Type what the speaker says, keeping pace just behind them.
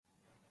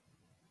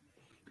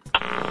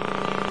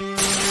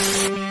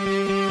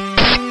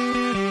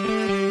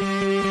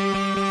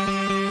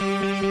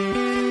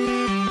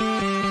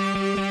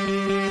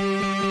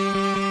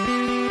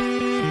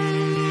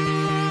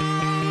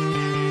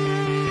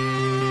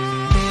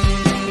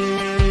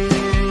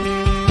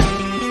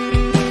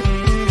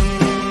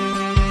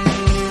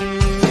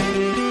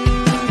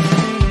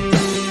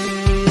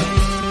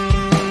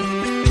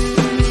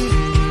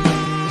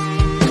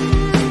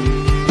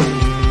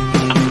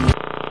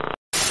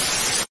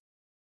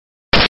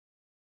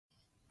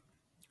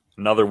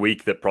Another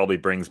week that probably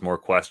brings more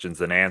questions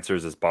than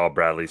answers as Bob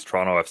Bradley's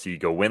Toronto FC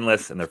go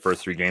winless in their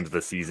first 3 games of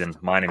the season.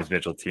 My name is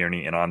Mitchell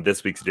Tierney, and on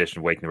this week's edition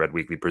of Waking the Red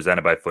Weekly,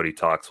 presented by Footy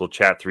Talks, we'll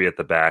chat 3 at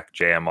the back,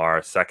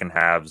 JMR, second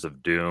halves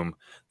of Doom,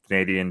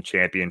 Canadian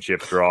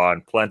Championship draw,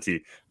 and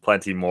plenty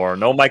more.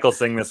 No Michael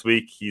Singh this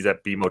week. He's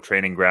at BMO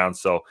training ground.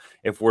 So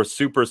if we're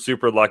super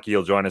lucky,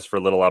 he'll join us for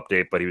a little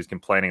update, but he was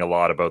complaining a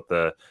lot about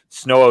the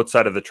snow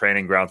outside of the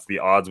training grounds. The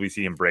odds we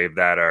see him brave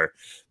that are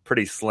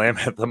pretty slim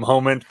at the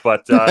moment.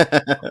 But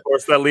of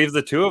course, that leaves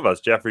the two of us,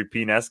 Jeffrey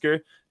P.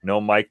 Nesker.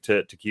 No Mike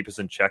to keep us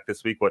in check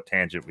this week. What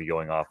tangent are we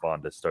going off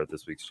on to start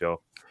this week's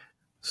show?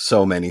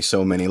 So many.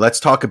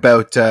 Let's talk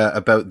about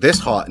this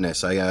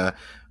hotness. I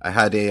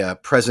had a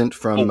present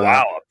from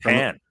a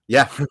pan.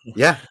 Yeah.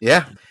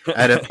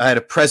 I had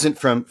a present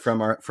from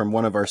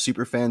one of our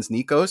super fans,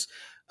 Nikos.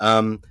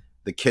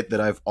 The kit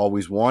that I've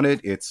always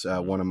wanted. It's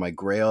one of my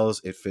grails.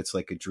 It fits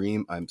like a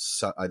dream.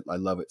 I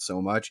love it so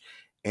much.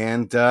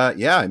 And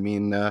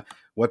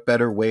what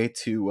better way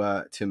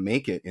to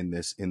make it in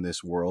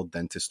this world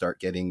than to start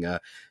getting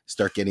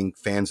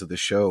fans of the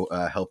show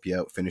help you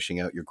out finishing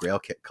out your Grail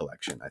kit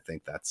collection. I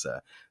think that's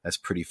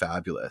pretty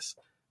fabulous.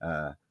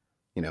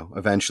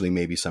 Eventually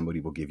maybe somebody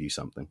will give you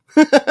something.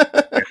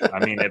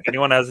 I mean, if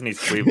anyone has any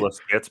sleeveless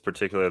kits,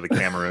 particularly the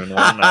Cameroon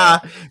one,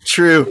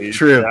 true.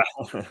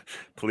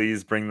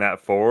 Please bring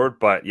that forward.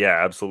 But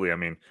yeah, absolutely. I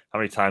mean, how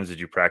many times did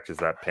you practice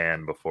that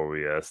pan before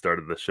we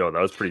started the show?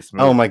 That was pretty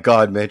smooth. Oh my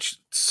God, Mitch,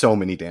 so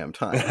many damn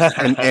times.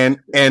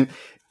 and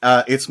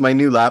it's my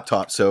new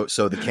laptop, so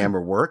the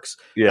camera works,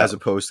 as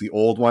opposed to the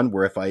old one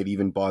where if I had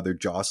even bothered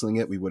jostling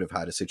it, we would have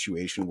had a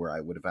situation where I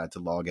would have had to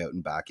log out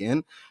and back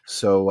in.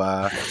 So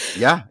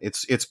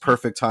it's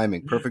perfect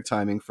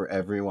timing for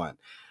everyone.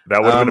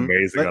 That would have been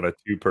amazing on a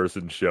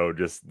 2-person show.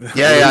 Just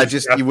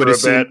you would have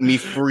seen me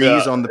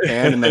freeze on the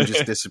pan and then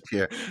just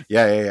disappear.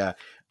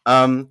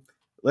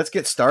 Let's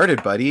get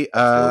started, buddy.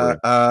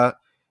 I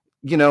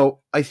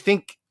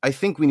think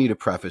we need to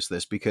preface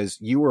this because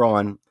you were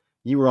on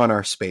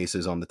our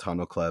spaces on the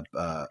Tunnel Club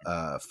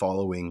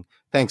following,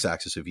 thanks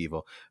Axis of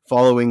Evil,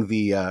 following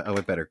the I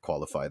better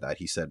qualify that.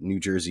 He said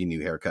New Jersey,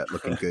 new haircut,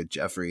 looking good,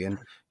 Jeffrey. And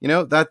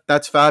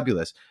that's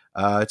fabulous.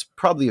 It's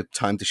probably a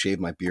time to shave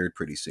my beard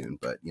pretty soon,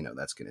 but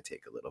that's going to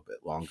take a little bit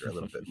longer, a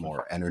little bit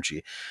more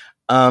energy.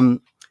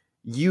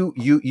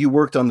 You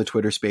worked on the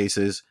Twitter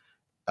Spaces.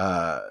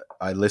 I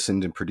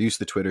listened and produced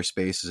the Twitter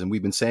Spaces, and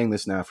we've been saying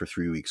this now for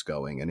 3 weeks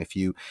going. And if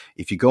you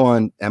go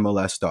on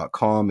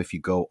MLS.com, if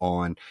you go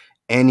on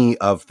any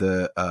of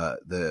the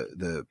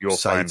you'll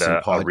sites find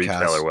and podcasts, a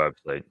retailer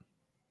website.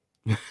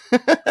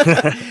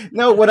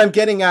 No, what I'm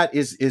getting at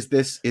is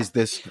this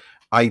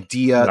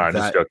idea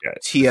that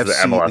TFC, the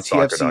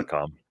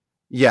MLSsoccer.com.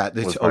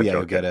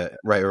 You'll get it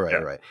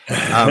right.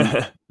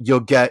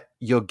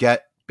 You'll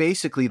get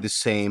basically the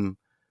same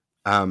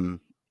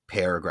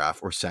paragraph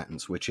or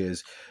sentence, which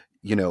is,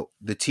 the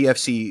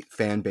TFC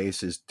fan base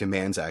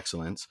demands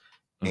excellence,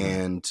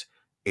 and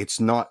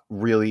it's not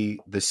really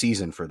the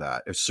season for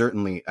that. It's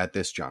certainly at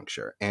this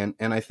juncture, and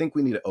I think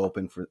we need to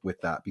open with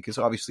that because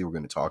obviously we're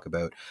going to talk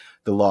about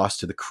the loss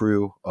to the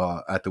Crew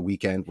at the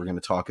weekend. We're going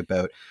to talk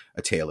about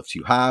a tale of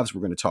two halves.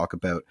 We're going to talk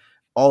about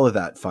all of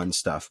that fun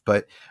stuff.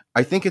 But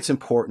I think it's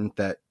important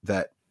that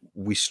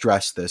we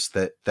stress this,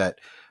 that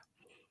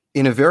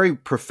in a very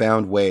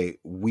profound way,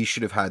 we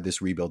should have had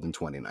this rebuild in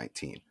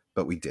 2019,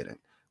 but we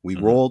didn't. We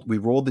rolled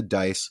the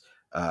dice.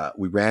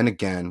 We ran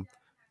again.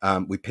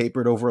 We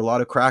papered over a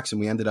lot of cracks,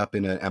 and we ended up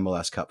in an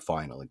MLS Cup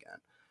final again.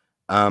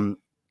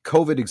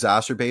 COVID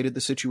exacerbated the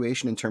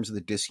situation in terms of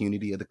the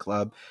disunity of the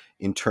club,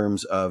 in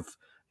terms of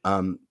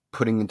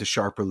putting into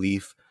sharp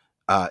relief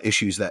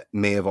issues that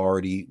may have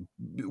already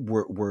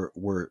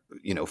were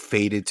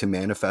fated to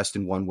manifest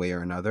in one way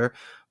or another.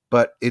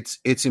 But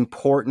it's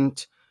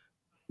important.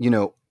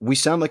 We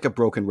sound like a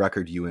broken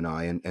record, you and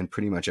I, and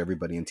pretty much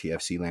everybody in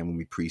TFC land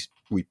when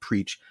we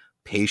preach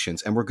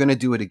patience, and we're going to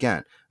do it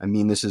again. I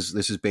mean, this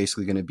is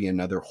basically going to be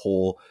another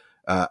whole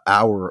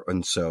hour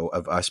and so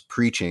of us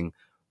preaching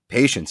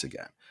patience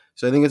again.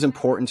 So I think it's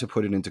important to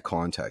put it into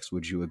context.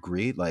 Would you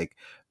agree? Like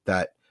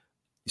that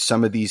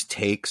some of these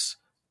takes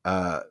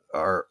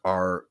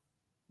are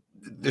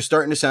they're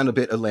starting to sound a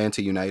bit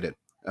Atlanta United,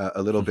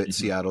 a little bit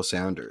Seattle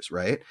Sounders,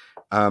 right?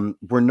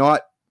 We're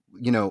not,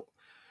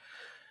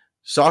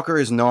 soccer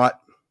is not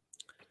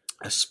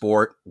a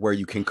sport where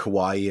you can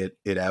kawaii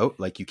it out.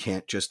 Like you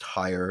can't just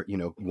hire,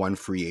 one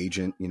free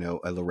agent,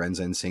 a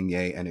Lorenzo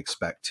Insigne and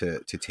expect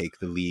to take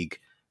the league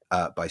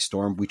by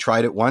storm. We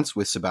tried it once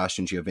with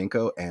Sebastian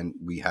Giovinco and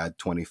we had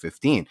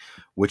 2015,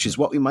 which is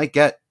what we might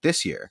get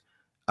this year.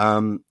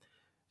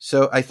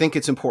 So I think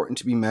it's important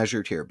to be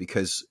measured here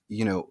because,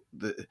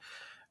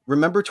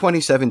 remember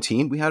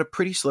 2017, we had a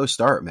pretty slow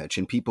start, Mitch,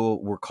 and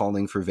people were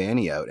calling for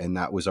Vanny out, and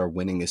that was our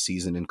winningest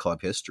season in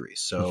club history.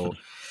 So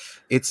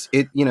it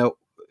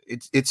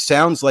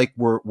sounds like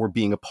we're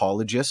being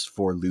apologists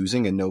for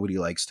losing, and nobody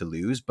likes to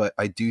lose, but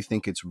I do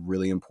think it's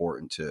really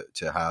important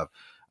to have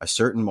a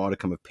certain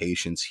modicum of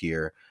patience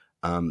here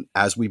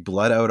as we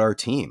blood out our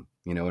team.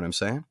 You know what I'm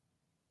saying?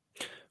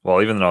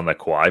 Well, even on the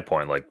Kawhi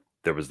point, like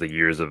there was the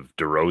years of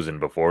DeRozan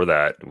before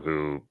that,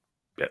 who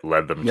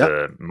led them Yep.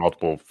 to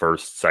multiple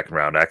first, second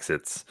round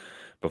exits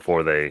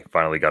before they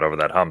finally got over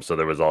that hump. So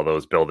there was all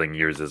those building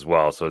years as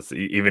well. So it's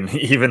even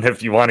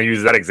if you want to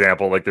use that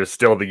example, like there's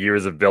still the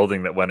years of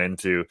building that went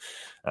into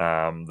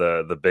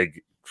the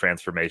big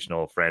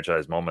transformational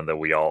franchise moment that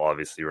we all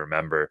obviously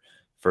remember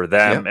for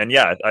them. Yep. And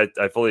yeah,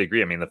 I fully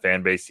agree. I mean, the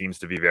fan base seems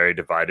to be very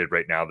divided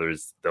right now.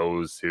 There's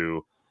those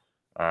who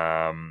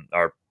are,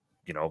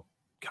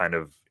 kind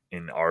of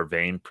in our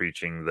vein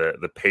preaching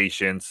the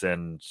patience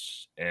and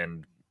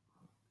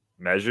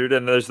measured,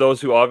 and there's those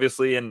who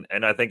obviously, and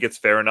I think it's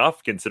fair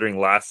enough considering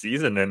last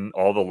season and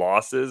all the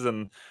losses,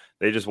 and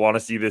they just want to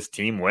see this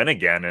team win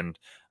again. And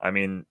I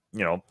mean,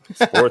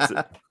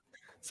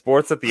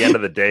 sports at the end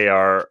of the day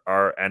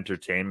are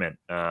entertainment.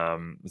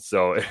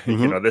 So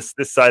Mm-hmm.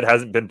 this side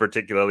hasn't been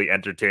particularly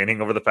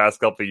entertaining over the past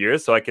couple of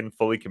years, so I can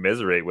fully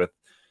commiserate with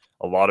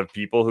a lot of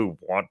people who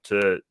want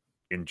to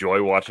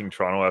enjoy watching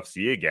Toronto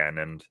FC again.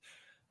 And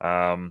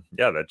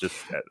that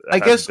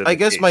I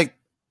guess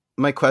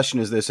my question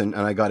is this, and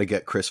I got to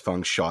get Chris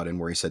Fung's shot in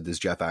where he said, does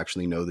Jeff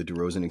actually know the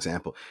DeRozan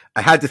example?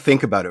 I had to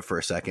think about it for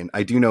a second.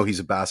 I do know he's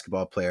a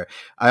basketball player.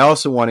 I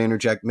also want to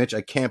interject, Mitch,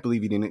 I can't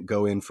believe you didn't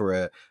go in for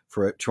a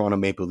Toronto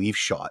Maple Leaf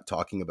shot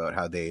talking about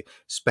how they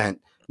spent,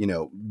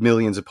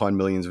 millions upon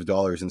millions of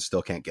dollars and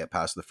still can't get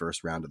past the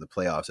first round of the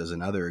playoffs as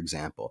another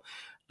example.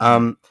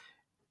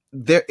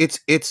 There it's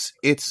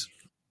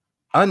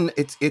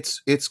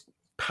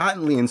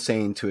patently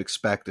insane to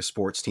expect a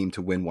sports team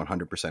to win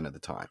 100% of the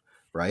time,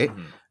 right?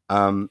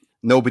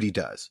 Nobody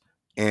does.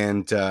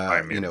 And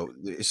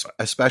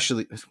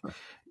especially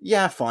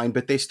fine,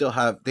 but they still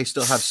have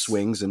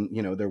swings,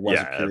 and there was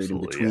a period in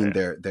between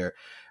their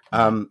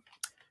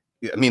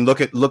I mean,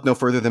 look no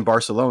further than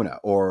Barcelona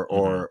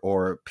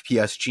or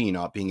PSG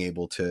not being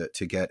able to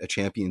get a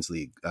Champions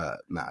League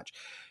match.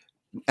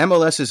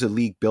 MLS is a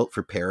league built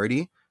for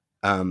parity.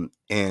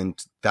 And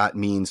that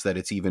means that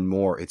it's even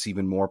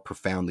more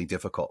profoundly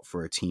difficult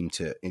for a team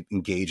to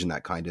engage in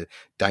that kind of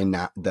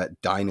that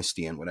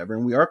dynasty and whatever.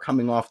 And we are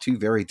coming off 2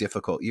 very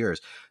difficult years.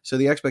 So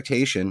the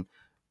expectation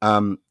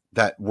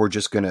that we're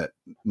just going to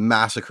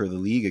massacre the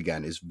league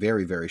again is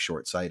very, very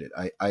short-sighted.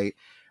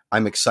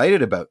 I'm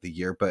excited about the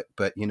year, but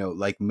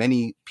like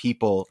many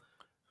people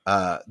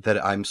that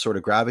I'm sort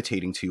of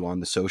gravitating to on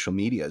the social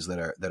medias that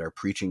are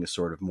preaching a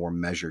sort of more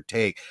measured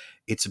take,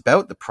 it's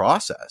about the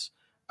process.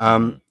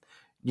 And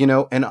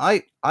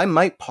I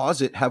might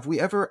posit, have we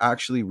ever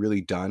actually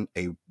really done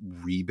a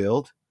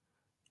rebuild?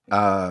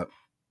 A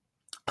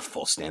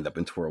full stand up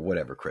and twirl,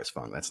 whatever, Chris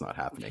Fung, that's not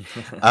happening.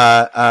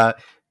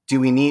 Do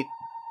we need,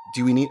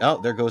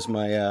 oh, there goes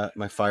my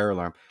fire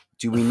alarm.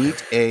 Do we need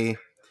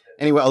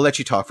anyway, I'll let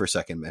you talk for a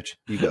second, Mitch.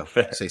 You go.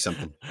 Say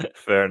something.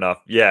 Fair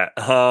enough. Yeah.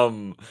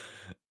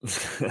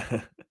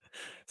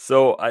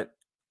 So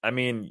I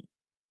mean,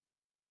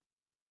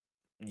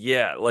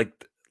 yeah,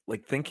 like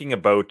thinking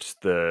about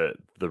the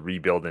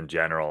rebuild in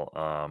general,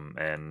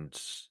 and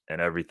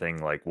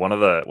everything, like one of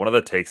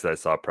the takes that I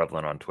saw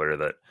prevalent on Twitter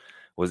that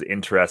was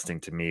interesting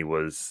to me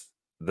was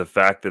the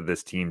fact that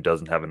this team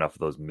doesn't have enough of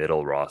those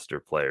middle roster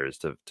players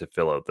to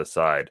fill out the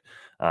side,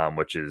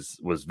 which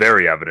was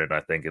very evident,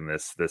 I think, in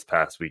this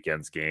past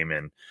weekend's game,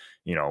 and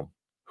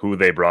who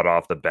they brought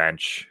off the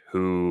bench,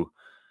 who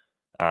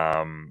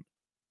I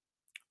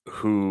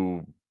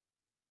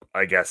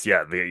guess,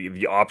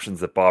 the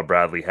options that Bob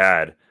Bradley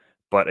had.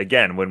 But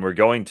again, when we're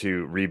going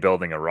to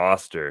rebuilding a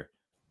roster,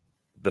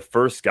 the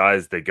first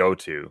guys they go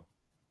to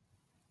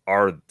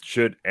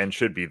should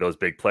be those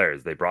big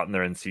players. They brought in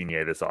their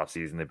Insigne this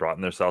offseason. They brought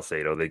in their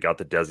Salcedo. They got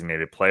the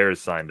designated players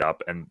signed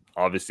up. And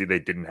obviously they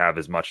didn't have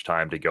as much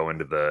time to go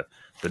into the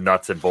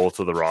nuts and bolts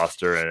of the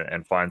roster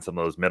and find some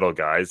of those middle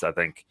guys. I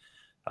think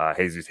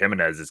Jesus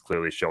Jimenez is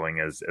clearly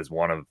showing as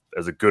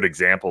a good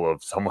example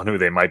of someone who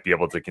they might be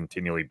able to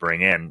continually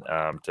bring in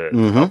to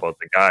help out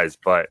the guys.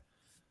 But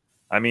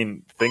I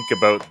mean, think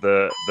about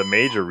the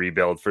major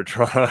rebuild for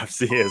Toronto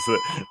FC as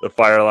the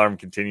fire alarm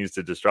continues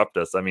to disrupt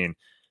us. I mean,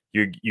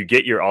 you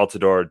get your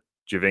Altidore,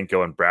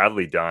 Giovinco, and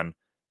Bradley done,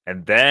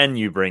 and then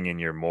you bring in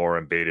your Moore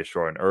and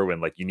Beitashour and Irwin.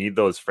 Like, you need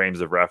those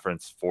frames of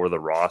reference for the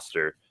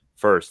roster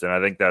first, and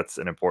I think that's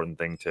an important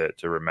thing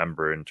to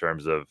remember in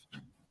terms of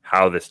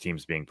how this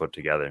team's being put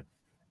together.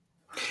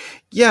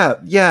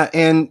 Yeah,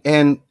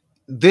 and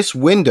this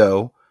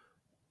window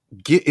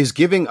is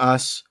giving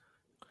us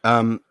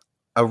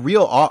a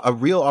real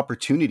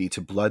opportunity to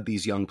blood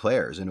these young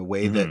players in a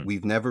way that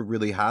we've never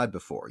really had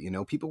before.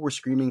 People were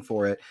screaming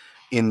for it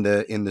in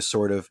the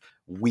sort of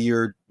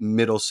weird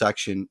middle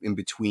section in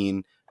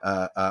between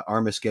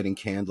Armas getting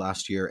canned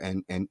last year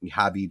and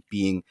Javi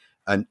being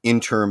an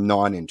interim,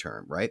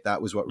 non-interim, right?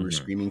 That was what we were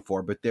screaming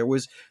for. But there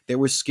was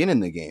skin in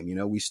the game.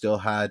 We still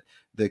had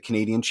the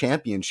Canadian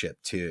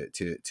Championship to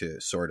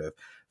sort of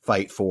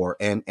fight for,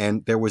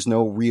 and there was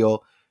no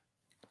real.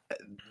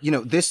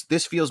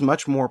 This feels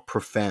much more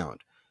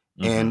profound,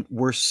 and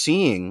we're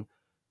seeing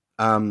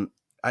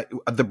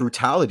the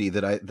brutality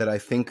that I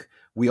think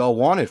we all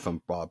wanted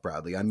from Bob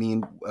Bradley. I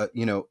mean,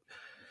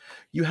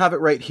 you have it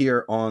right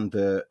here on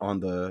the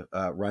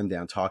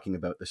rundown, talking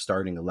about the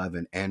starting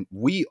 11, and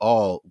we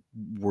all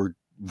were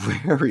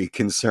very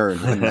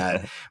concerned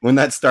when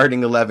that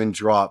starting 11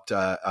 dropped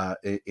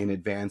in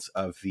advance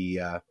of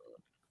the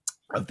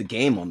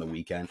game on the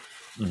weekend.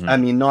 Mm-hmm. I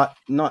mean, not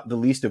the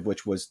least of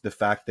which was the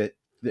fact that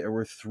there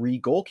were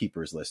 3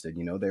 goalkeepers listed.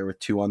 There were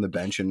 2 on the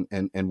bench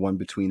and one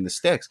between the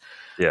sticks.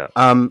 Yeah.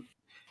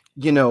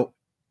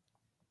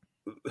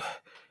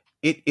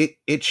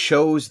 It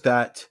shows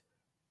that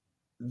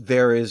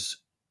there is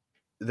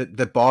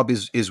that Bob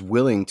is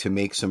willing to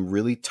make some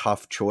really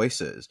tough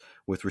choices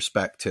with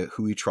respect to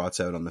who he trots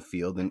out on the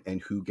field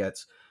and who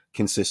gets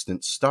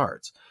consistent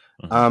starts.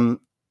 Mm-hmm.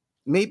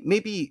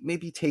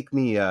 Maybe take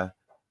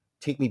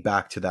me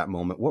back to that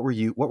moment. What were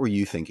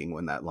you thinking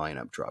when that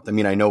lineup dropped? I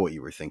mean, I know what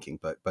you were thinking,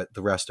 but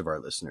the rest of our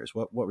listeners,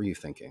 what were you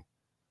thinking?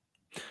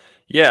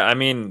 Yeah, I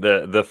mean,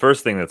 the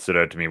first thing that stood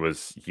out to me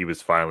was he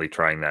was finally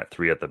trying that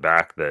 3 at the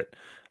back that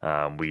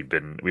we've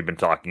been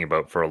talking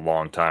about for a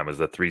long time, as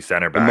the 3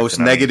 center backs. The most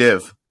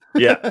negative.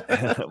 Yeah,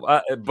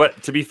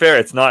 but to be fair,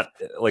 it's not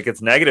like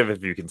it's negative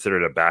if you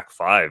consider it a back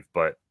 5.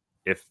 But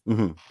if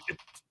mm-hmm.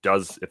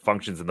 it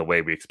functions in the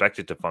way we expect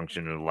it to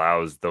function, and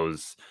allows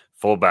those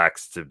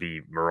fullbacks to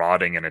be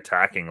marauding and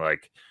attacking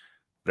like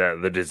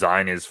the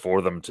design is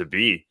for them to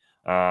be,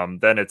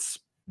 then it's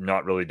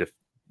not really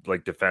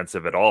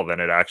defensive at all. Then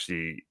it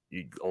actually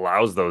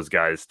allows those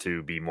guys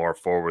to be more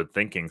forward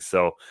thinking.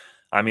 So,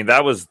 I mean,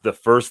 that was the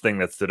first thing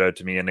that stood out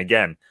to me. And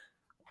again,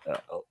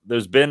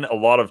 there's been a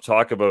lot of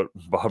talk about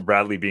Bob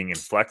Bradley being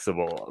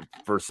inflexible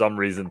for some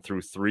reason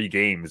through 3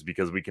 games,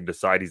 because we can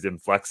decide he's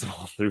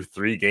inflexible through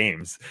 3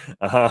 games.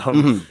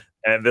 Mm-hmm.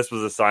 And this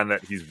was a sign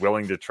that he's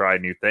willing to try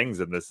new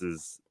things. And this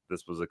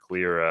was a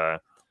clear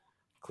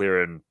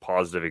and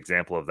positive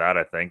example of that,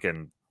 I think.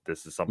 And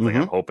this is something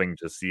mm-hmm. I'm hoping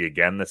to see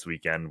again this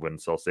weekend when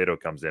Salcedo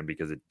comes in,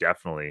 because it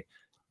definitely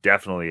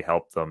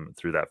helped them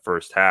through that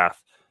first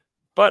half.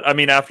 But I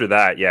mean, after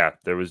that, yeah,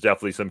 there was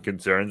definitely some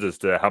concerns as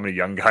to how many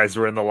young guys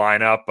were in the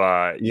lineup.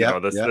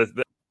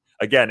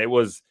 Again, it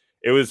was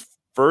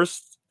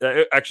first.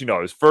 Actually, no,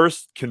 it was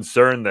first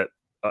concern that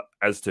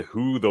as to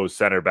who those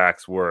center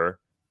backs were.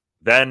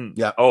 Then,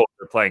 they're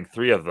playing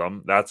 3 of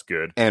them. That's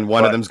good. And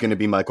one of them's going to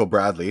be Michael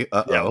Bradley.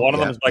 Yeah, one of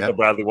them is Michael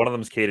Bradley. One of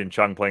them is Caden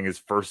Chung playing his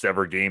first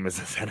ever game as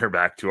a center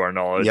back, to our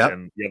knowledge. Yep.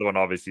 And the other one,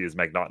 obviously, is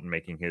McNaughton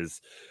making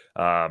his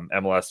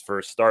MLS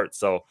first start.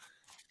 So,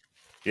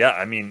 yeah,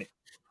 I mean,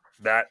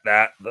 that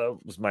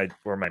was my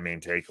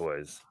main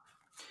takeaways.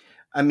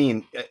 I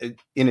mean,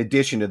 in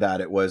addition to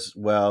that, it was,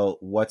 well,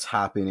 what's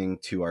happening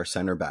to our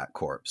center back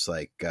corps?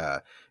 Like,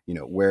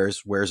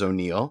 where's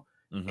O'Neill?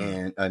 Mm-hmm.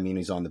 And I mean,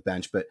 he's on the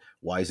bench, but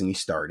why isn't he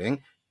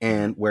starting?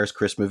 And where's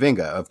Chris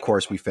Mavinga? Of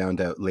course, we found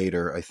out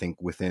later, I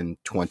think within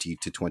 20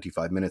 to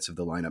 25 minutes of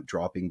the lineup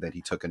dropping, that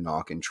he took a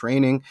knock in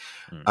training,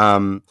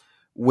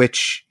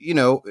 which,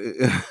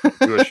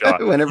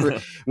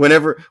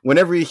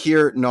 whenever you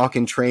hear knock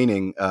in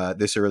training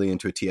this early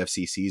into a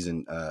TFC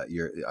season,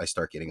 I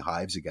start getting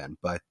hives again.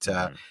 But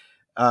it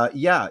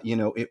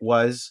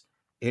was.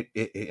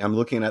 I'm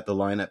looking at the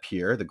lineup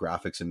here. The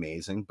graphics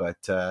amazing, but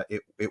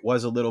it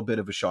was a little bit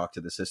of a shock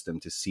to the system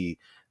to see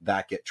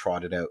that get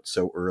trotted out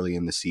so early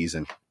in the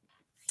season.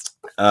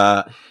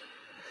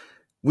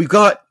 We've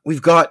got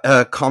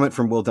a comment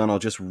from Will Dunn. I'll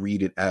just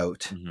read it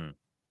out. Mm-hmm.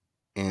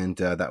 And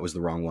that was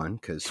the wrong one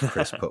because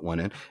Chris put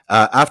one in.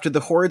 After the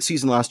horrid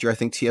season last year, I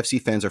think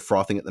TFC fans are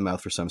frothing at the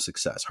mouth for some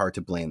success. Hard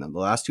to blame them. The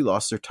last 2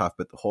 losses are tough,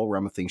 but the whole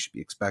realm of things should be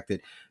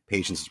expected.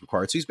 Patience is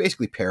required. So he's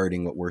basically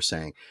parroting what we're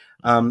saying.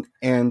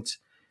 Let's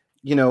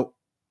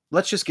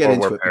just get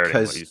into it,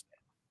 because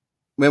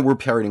we're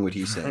parroting what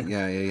he's saying.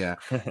 Yeah.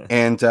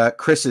 And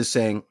Chris is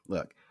saying,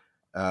 look,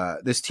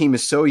 this team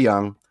is so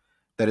young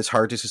that it's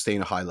hard to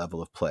sustain a high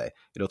level of play.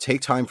 It'll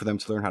take time for them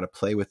to learn how to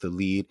play with the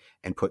lead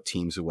and put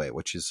teams away,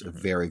 which is a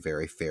very,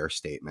 very fair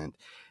statement.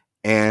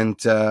 And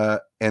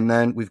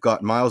then we've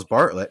got Miles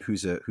Bartlett,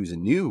 who's a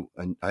new,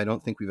 and I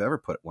don't think we've ever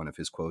put one of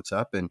his quotes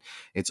up. And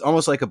it's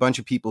almost like a bunch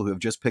of people who have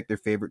just picked their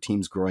favorite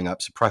teams growing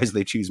up, surprised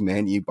they choose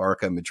Man U,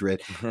 Barca,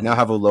 Madrid, now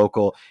have a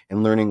local,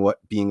 and learning what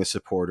being a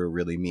supporter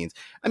really means.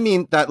 I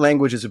mean, that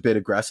language is a bit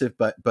aggressive,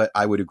 but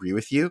I would agree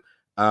with you.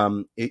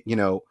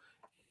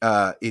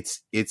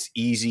 It's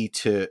easy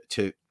to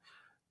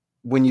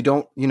when you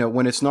don't,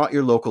 when it's not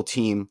your local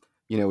team,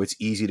 it's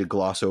easy to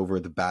gloss over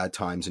the bad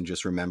times and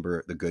just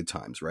remember the good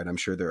times, right? I'm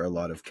sure there are a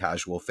lot of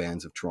casual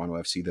fans of Toronto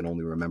FC that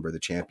only remember the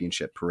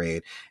championship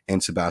parade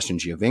and Sebastian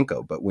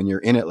Giovinco. But when you're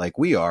in it like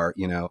we are,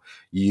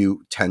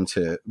 you tend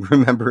to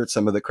remember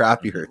some of the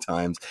crappier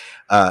times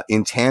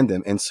in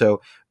tandem. And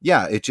so,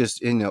 yeah, it just,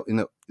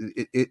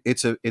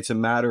 it's a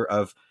matter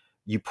of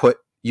you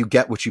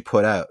get what you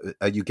put out,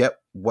 you get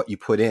what you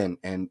put in.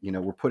 And,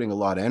 we're putting a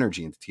lot of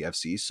energy into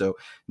TFC. So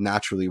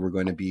naturally we're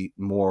going to be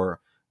more,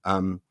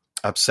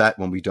 upset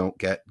when we don't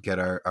get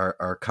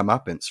our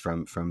comeuppance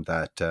from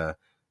that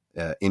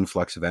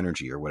influx of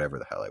energy or whatever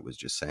the hell I was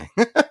just saying.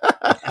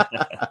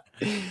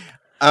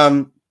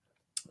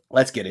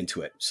 Let's get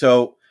into it.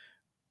 So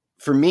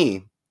for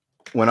me,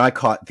 when I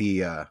caught the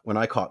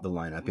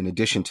lineup, in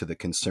addition to the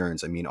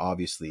concerns, I mean,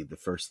 obviously the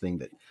first thing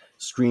that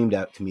screamed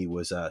out to me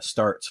was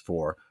starts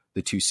for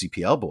the two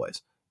CPL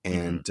boys.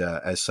 And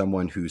as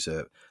someone who's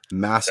a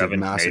massive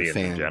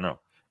fan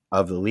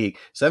of the league,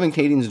 7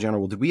 Canadians in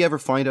general. Did we ever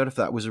find out if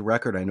that was a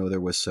record? I know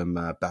there was some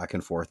back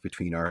and forth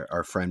between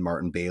our friend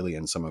Martin Bailey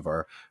and some of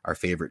our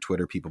favorite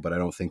Twitter people, but I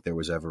don't think there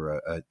was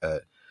ever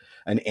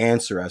an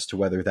answer as to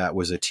whether that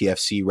was a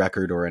TFC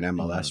record or an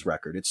MLS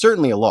record. It's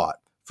certainly a lot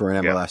for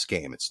an MLS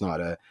game. It's not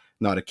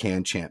a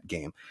Can Champ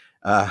game.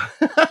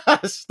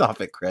 Stop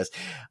it, Chris.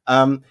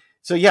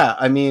 So yeah,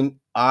 I mean,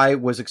 I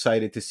was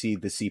excited to see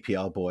the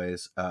CPL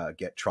boys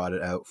get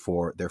trotted out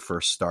for their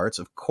first starts.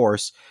 Of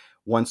course,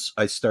 once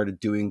I started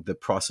doing the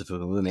process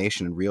of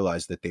elimination and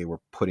realized that they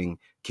were putting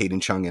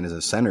Caden Chung in as a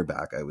center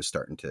back, I was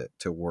starting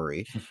to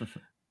worry.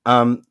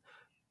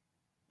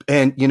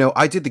 And, you know,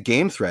 I did the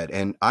game thread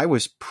and I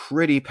was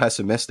pretty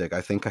pessimistic. I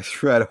think I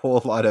threw out a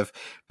whole lot of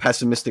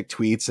pessimistic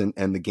tweets,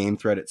 and the game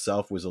thread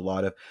itself was a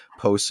lot of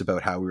posts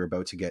about how we were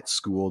about to get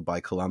schooled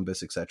by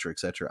Columbus, et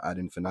cetera, ad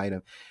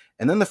infinitum.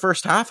 And then the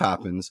first half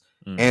happens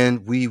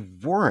and we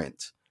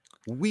weren't.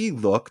 We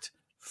looked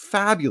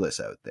fabulous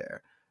out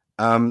there.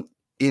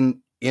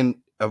 In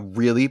a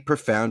really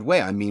profound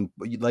way. I mean,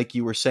 like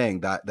you were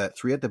saying, that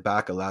 3 at the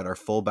back allowed our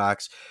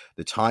fullbacks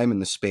the time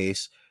and the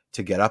space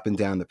to get up and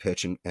down the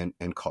pitch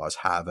and cause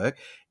havoc.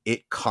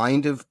 It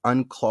kind of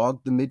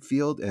unclogged the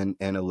midfield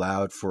and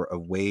allowed for a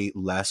way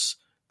less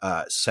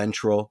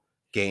central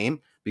game,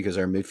 because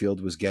our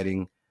midfield was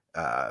getting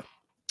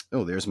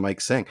there's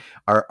Mike saying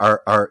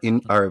our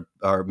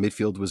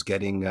midfield was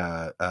getting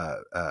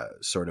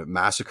sort of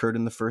massacred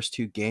in the first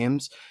 2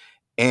 games.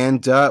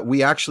 And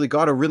we actually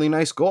got a really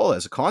nice goal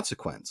as a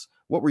consequence.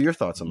 What were your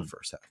thoughts on the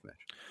first half, Mitch?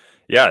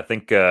 Yeah, I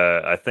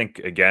think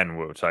again,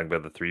 we're talking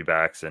about the 3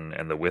 backs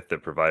and the width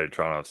that provided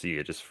Toronto FC.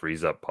 It just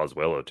frees up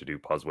Pozuelo to do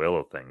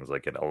Pozuelo things.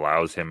 Like, it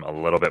allows him a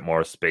little bit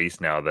more space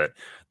now that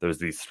there's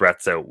these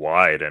threats out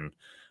wide. And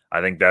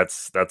I think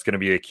that's going to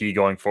be a key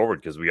going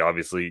forward, because we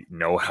obviously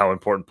know how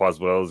important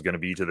Pozuelo is going to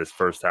be to this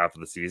first half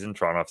of the season.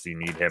 Toronto FC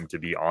need him to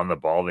be on the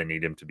ball. They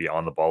need him to be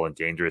on the ball in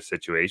dangerous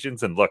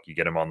situations. And look, you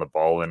get him on the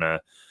ball in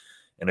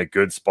a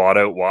good spot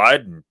out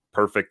wide, and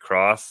perfect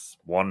cross,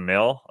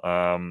 1-0.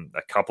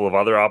 A couple of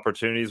other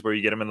opportunities where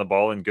you get him in the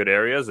ball in good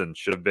areas, and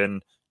should have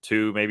been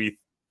 2, maybe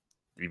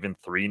even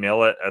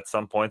 3-0 at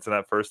some points in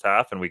that first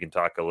half. And we can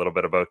talk a little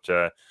bit about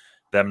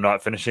them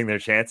not finishing their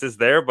chances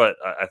there. But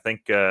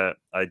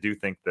I do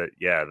think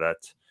that,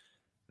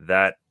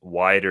 that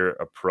wider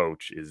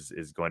approach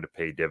is going to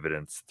pay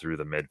dividends through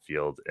the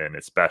midfield, and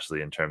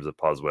especially in terms of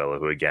Pozuelo,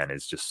 who again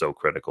is just so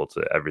critical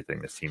to everything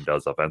this team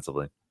does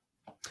offensively.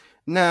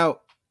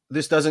 Now,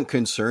 this doesn't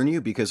concern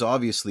you, because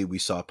obviously we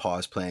saw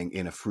Paz playing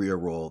in a freer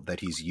role that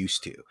he's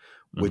used to,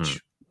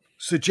 which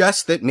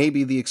suggests that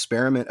maybe the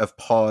experiment of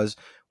Paz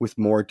with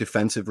more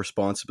defensive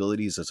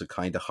responsibilities as a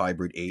kind of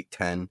hybrid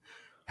 8-10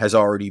 has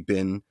already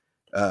been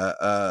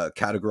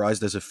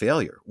categorized as a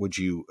failure. Would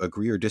you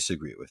agree or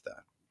disagree with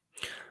that?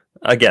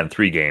 Again,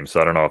 3 games, so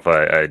I don't know if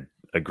I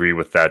agree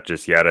with that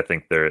just yet. I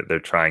think they're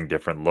trying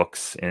different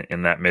looks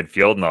in that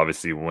midfield, and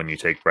obviously when you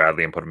take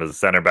Bradley and put him as a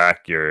center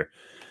back, you're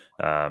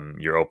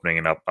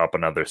opening up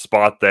another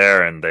spot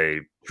there, and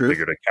they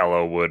figured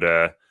Akello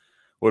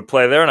would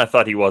play there, and I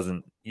thought he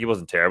wasn't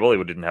terrible.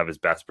 He didn't have his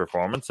best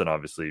performance, and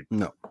obviously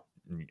no,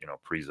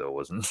 Prizo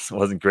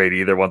wasn't great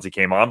either once he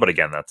came on. But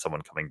again, that's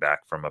someone coming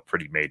back from a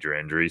pretty major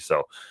injury.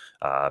 So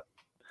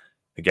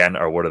again,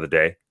 our word of the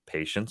day: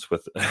 patience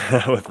with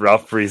with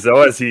Ralph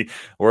Prizo as he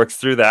works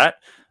through that.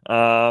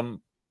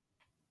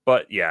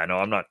 But yeah, no,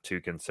 I'm not too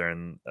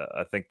concerned.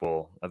 I think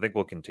we'll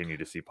continue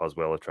to see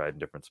Pozuelo tried in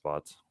different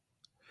spots.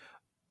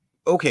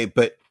 Okay,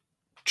 but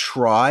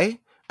try.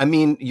 I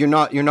mean, you're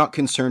not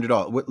concerned at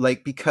all,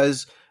 like,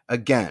 because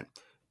again,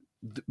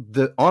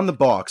 the on the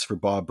box for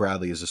Bob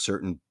Bradley is a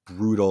certain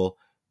brutal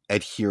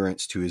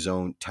adherence to his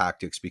own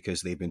tactics,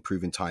 because they've been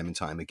proven time and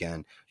time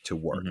again to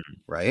work,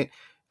 right?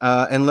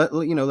 And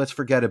let's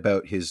forget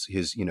about his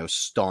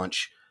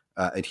staunch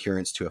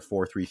adherence to a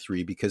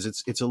 4-3-3, because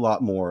it's a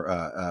lot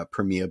more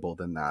permeable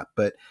than that.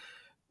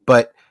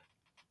 But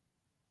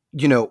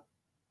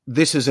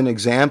this is an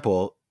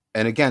example.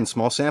 And again,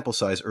 small sample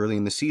size early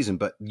in the season,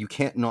 but you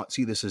can't not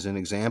see this as an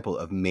example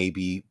of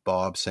maybe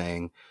Bob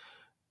saying,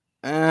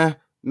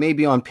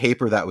 maybe on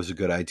paper that was a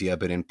good idea,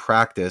 but in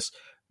practice,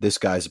 this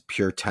guy's a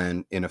pure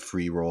 10 in a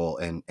free roll,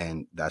 and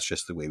that's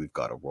just the way we've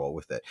got to roll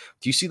with it.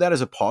 Do you see that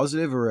as a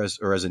positive or as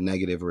a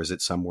negative, or is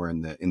it somewhere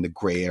in the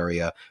gray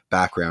area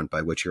background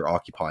by which you're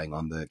occupying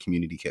on the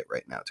community kit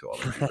right now to all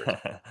the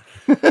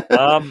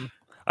viewers?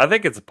 I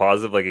think it's a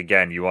positive. Like,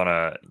 again,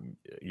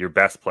 your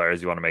best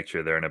players, you want to make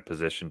sure they're in a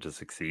position to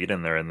succeed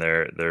and they're in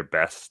their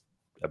best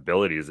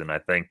abilities. And I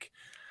think,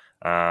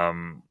 at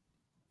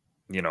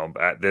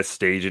this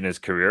stage in his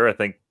career, I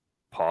think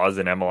Paz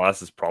in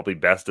MLS is probably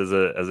best as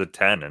a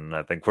 10. And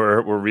I think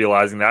we're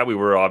realizing that. We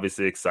were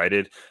obviously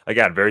excited,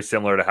 again, very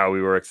similar to how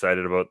we were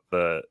excited about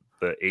the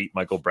 8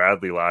 Michael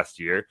Bradley last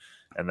year.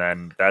 And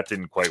then that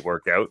didn't quite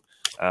work out.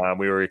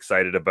 We were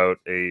excited about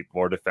a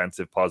more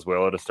defensive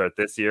Pozuelo to start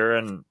this year,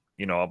 and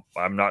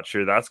I'm not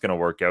sure that's going to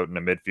work out in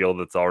a midfield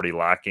that's already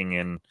lacking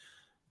in,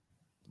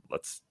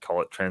 let's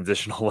call it,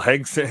 transitional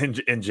legs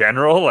in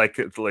general, like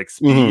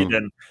speed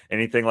and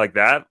anything like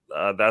that.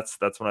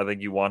 That's when I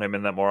think you want him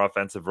in that more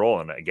offensive role.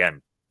 And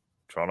again,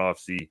 Toronto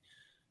FC,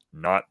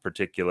 not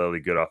particularly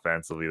good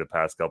offensively the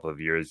past couple of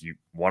years.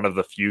 One of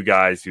the few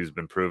guys who's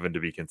been proven to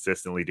be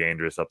consistently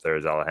dangerous up there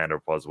is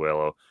Alejandro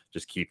Pozuelo.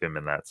 Just keep him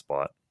in that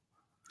spot.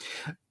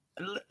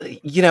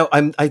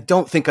 I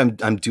don't think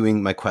I'm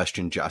doing my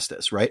question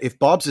justice, right? If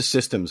Bob's a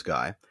systems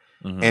guy,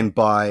 and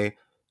by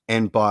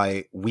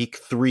week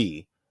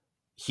 3,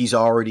 he's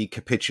already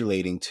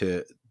capitulating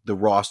to the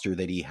roster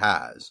that he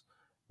has,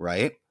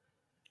 right?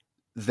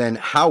 Then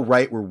how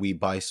right were we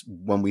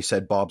when we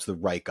said Bob's the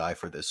right guy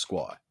for this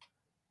squad?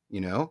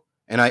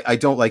 And I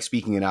don't like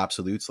speaking in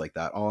absolutes like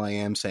that. All I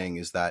am saying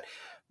is that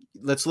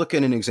let's look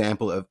at an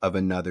example of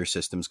another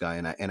systems guy,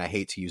 and I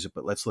hate to use it,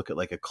 but let's look at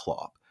like a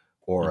Klopp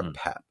or a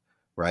Pep,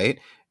 right?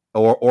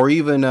 Or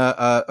even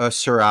a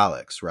Sir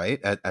Alex, right?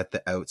 At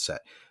the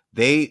outset,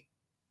 they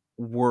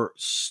were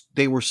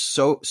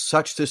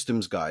such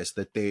systems guys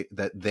that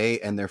they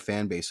and their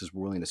fan bases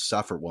were willing to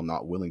suffer. Well,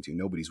 not willing to,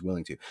 nobody's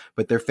willing to,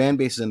 but their fan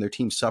bases and their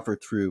teams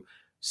suffered through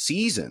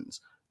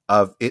seasons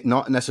of it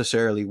not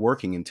necessarily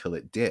working until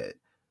it did,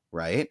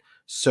 right?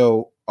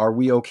 So are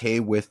we okay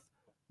with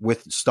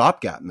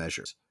stopgap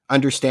measures,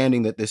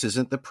 understanding that this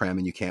isn't the Prem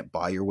and you can't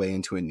buy your way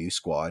into a new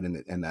squad,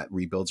 and that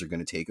rebuilds are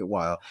going to take a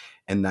while,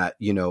 and that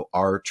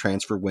our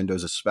transfer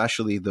windows,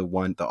 especially the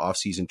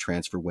off-season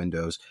transfer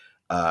windows,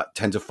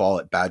 tend to fall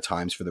at bad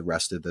times for the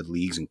rest of the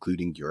leagues,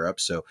 including Europe.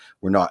 So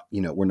we're not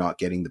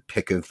getting the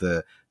pick of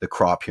the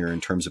crop here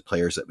in terms of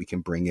players that we can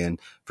bring in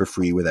for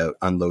free without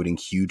unloading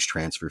huge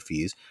transfer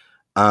fees.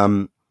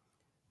 Are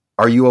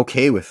you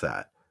okay with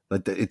that?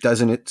 Like,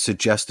 it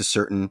suggest a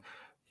certain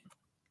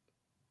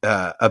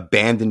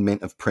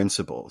abandonment of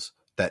principles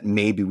that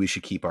maybe we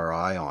should keep our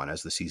eye on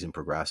as the season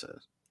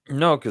progresses?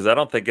 No, because I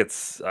don't think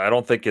it's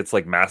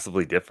like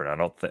massively different. I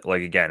don't think,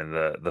 like, again, in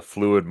the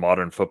fluid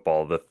modern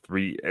football,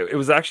 it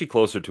was actually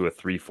closer to a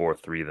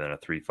 3-4-3 than a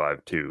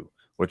 3-5-2,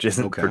 which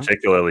isn't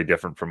particularly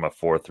different from a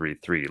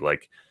 4-3-3.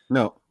 Like,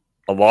 no,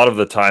 a lot of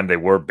the time they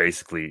were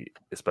basically,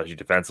 especially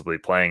defensively,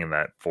 playing in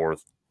that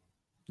fourth,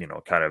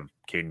 kind of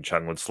Caden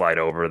Chung would slide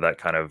over that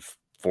kind of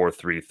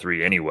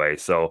 4-3-3 anyway.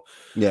 So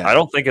yeah, I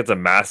don't think it's a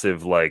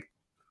massive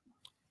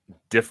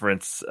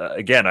difference.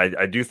 Again,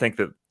 I do think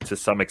that to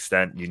some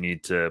extent you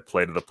need to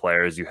play to the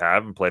players you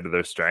have and play to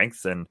their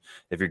strengths. And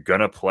if you're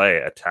going to play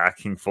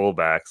attacking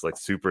fullbacks, like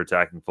super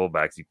attacking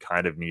fullbacks, you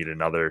kind of need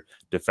another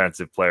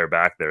defensive player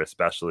back there,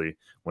 especially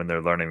when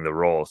they're learning the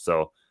role.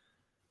 So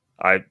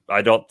I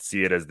don't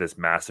see it as this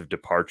massive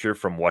departure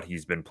from what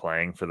he's been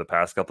playing for the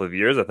past couple of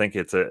years. I think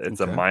it's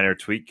a minor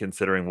tweak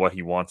considering what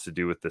he wants to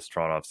do with this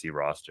Toronto FC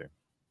roster.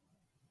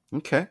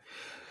 Okay.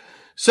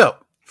 So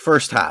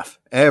first half,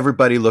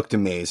 everybody looked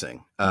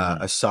amazing.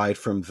 Aside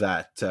from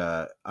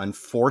that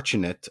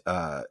unfortunate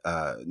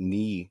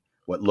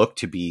what looked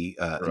to be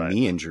a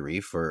knee injury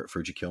for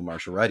Jaquil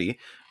Marshall-Rutty.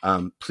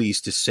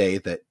 Pleased to say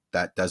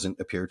that doesn't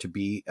appear to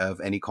be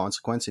of any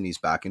consequence, and he's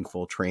back in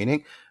full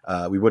training.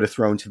 We would have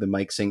thrown to the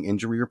Mike Singh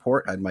injury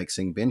report had Mike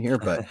Singh been here,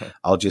 but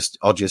I'll just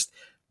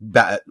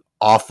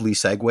awfully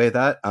segue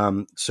that.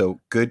 So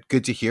good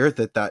to hear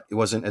that it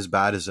wasn't as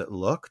bad as it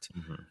looked.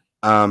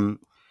 And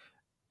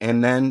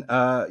then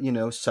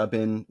sub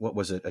in, what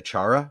was it,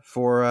 Achara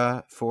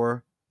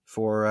for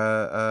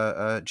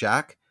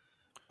Jack.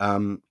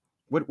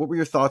 What were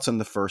your thoughts on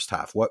the first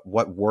half?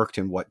 What worked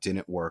and what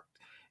didn't work?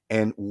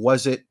 And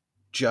was it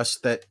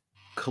just that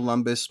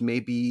Columbus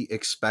maybe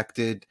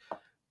expected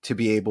to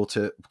be able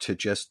to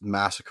just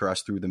massacre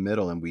us through the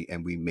middle, and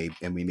we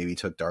maybe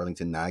took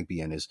Darlington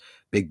Nagbe and his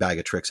big bag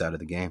of tricks out of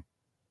the game?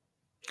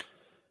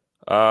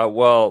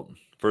 Well,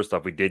 first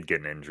off, we did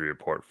get an injury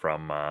report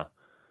from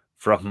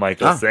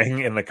Michael Singh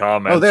in the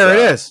comments. Oh, there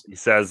it is. He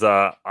says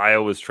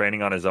Io was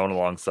training on his own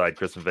alongside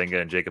Chris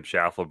Mavinga and Jacob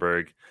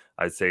Schaffelberg.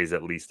 I'd say he's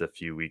at least a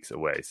few weeks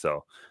away.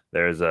 So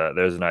there's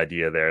an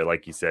idea there.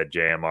 Like you said,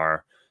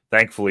 JMR,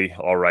 thankfully,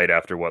 all right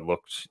after what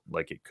looked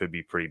like it could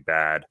be pretty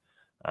bad.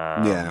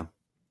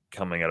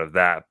 Coming out of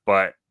that.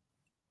 But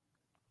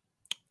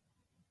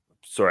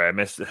sorry, I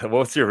missed. What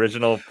was the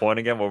original point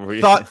again? What were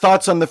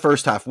thoughts on the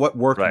first half? What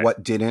worked,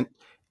 what didn't,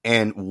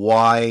 and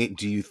why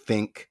do you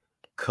think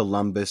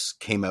Columbus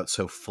came out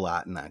so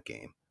flat in that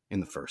game in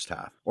the first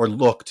half, or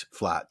looked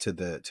flat to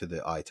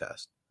the eye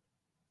test?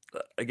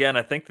 Again,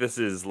 I think this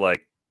is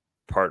like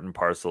part and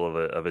parcel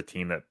of a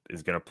team that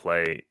is going to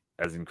play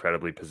as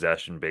incredibly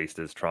possession based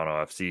as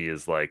Toronto FC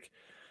is. Like,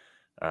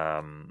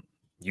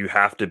 you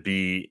have to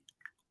be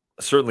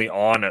certainly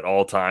on at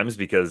all times,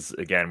 because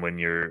again, when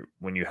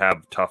you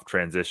have tough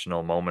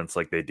transitional moments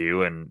like they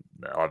do, and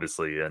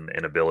obviously an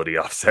inability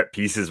to offset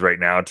pieces right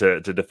now to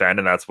defend,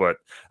 and that's what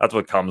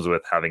comes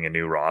with having a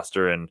new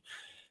roster and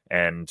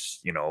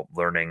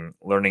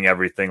learning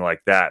everything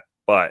like that.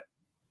 But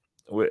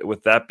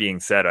with that being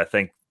said, I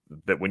think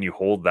that when you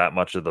hold that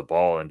much of the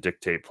ball and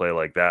dictate play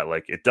like that,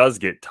 like it does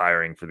get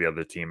tiring for the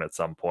other team at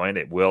some point.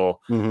 It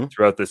will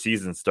throughout the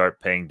season start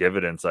paying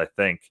dividends, I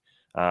think,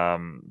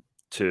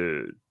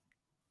 to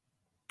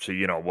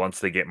once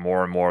they get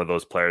more and more of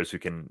those players who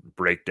can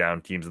break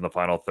down teams in the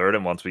final third.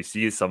 And once we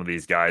see some of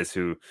these guys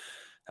who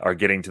are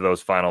getting to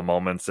those final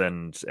moments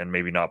and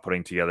maybe not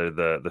putting together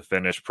the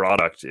finished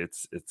product,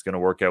 it's going to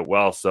work out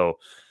well. So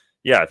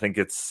yeah, I think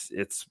it's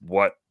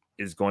what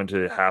is going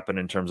to happen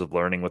in terms of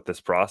learning with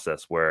this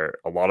process, where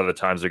a lot of the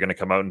times they're going to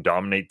come out and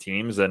dominate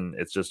teams, and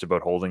it's just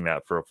about holding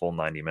that for a full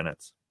 90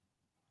 minutes.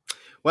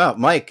 Well,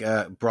 Mike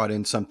brought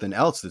in something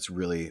else that's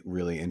really,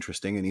 really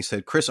interesting. And he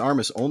said Chris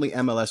Armas' only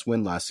MLS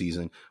win last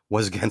season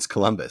was against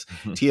Columbus.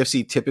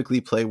 TFC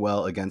typically play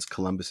well against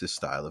Columbus's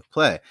style of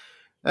play.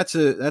 That's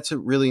a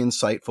really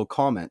insightful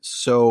comment.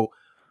 So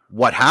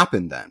what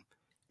happened then?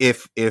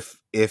 If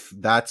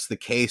that's the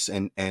case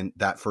and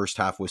that first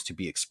half was to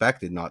be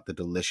expected, not the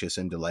delicious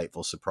and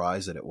delightful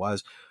surprise that it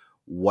was,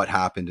 what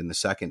happened in the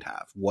second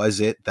half? Was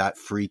it that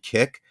free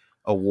kick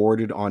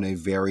awarded on a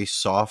very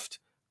soft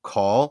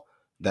call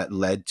that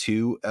led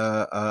to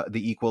the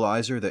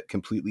equalizer that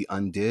completely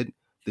undid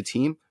the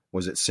team?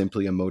 Was it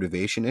simply a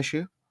motivation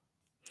issue?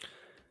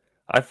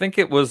 I think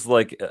it was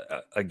like,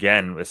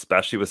 again,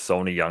 especially with so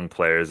many young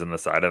players in the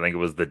side, I think it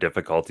was the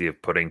difficulty of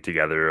putting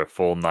together a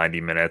full 90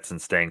 minutes and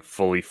staying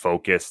fully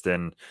focused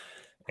and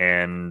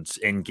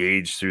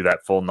engaged through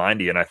that full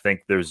 90. And I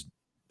think there's,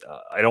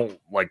 I don't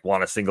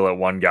want to single out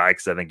one guy,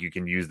 because I think you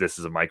can use this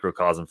as a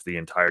microcosm for the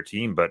entire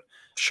team. But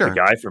the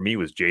guy for me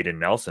was Jaden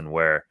Nelson,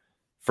 where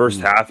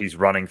first half, he's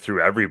running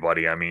through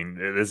everybody. I mean,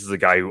 this is a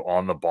guy who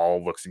on the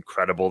ball looks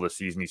incredible this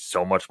season. He's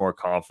so much more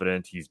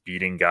confident. He's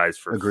beating guys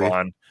for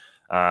fun.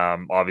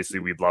 Obviously,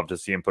 we'd love to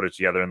see him put it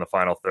together in the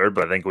final third.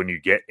 But I think when you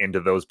get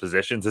into those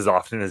positions, as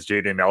often as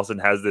Jaden Nelson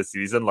has this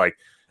season, like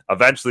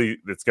eventually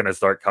it's going to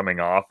start coming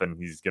off, and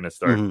he's going to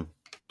start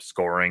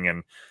scoring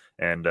and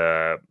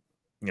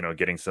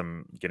getting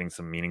some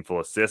meaningful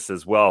assists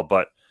as well.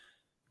 But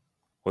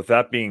with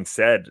that being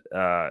said,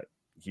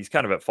 he's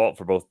kind of at fault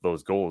for both of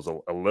those goals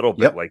a little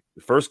bit. Like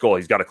the first goal,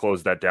 he's got to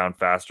close that down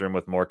faster and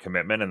with more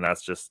commitment, and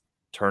that's just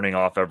turning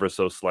off ever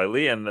so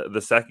slightly. And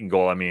the second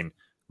goal, I mean,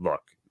 look,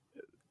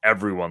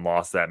 everyone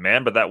lost that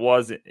man, but that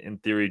was in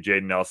theory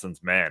Jaden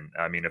Nelson's man.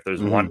 I mean, if there's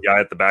one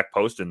guy at the back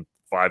post and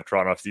 5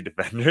 Toronto FC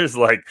defenders,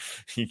 like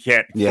you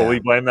can't fully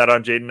blame that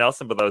on Jaden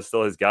Nelson, but that was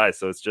still his guy.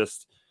 So it's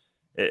just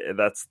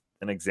that's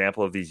an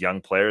example of these young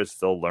players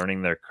still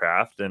learning their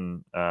craft,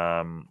 and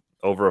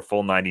over a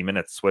full 90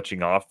 minutes,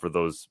 switching off for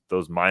those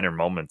minor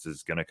moments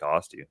is going to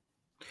cost you.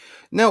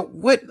 Now,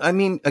 what I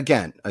mean,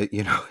 again,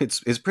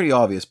 it's pretty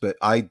obvious, but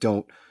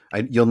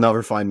you'll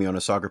never find me on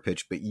a soccer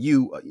pitch, but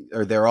you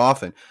are there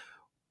often.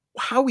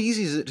 How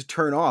easy is it to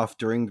turn off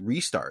during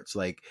restarts?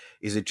 Like,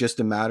 is it just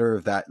a matter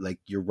of that, like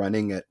you're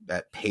running at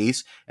that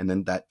pace, and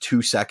then that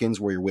 2 seconds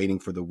where you're waiting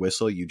for the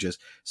whistle, you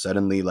just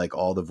suddenly like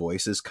all the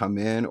voices come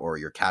in, or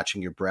you're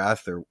catching your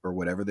breath, or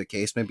whatever the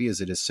case may be? Is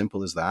it as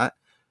simple as that,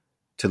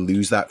 to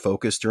lose that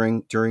focus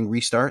during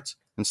restarts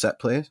and set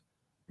plays?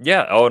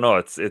 Yeah. Oh no,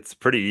 it's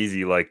pretty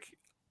easy. Like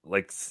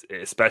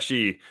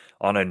especially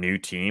on a new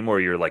team where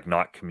you're like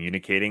not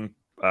communicating.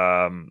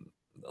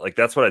 Like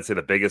that's what I'd say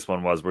the biggest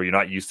one was, where you're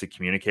not used to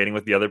communicating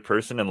with the other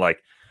person. And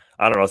like,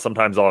 I don't know,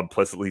 sometimes I'll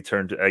implicitly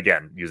turn to,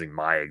 again, using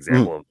my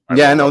example.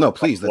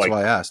 Please. That's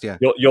why I asked. Yeah.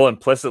 You'll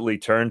implicitly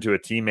turn to a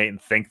teammate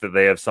and think that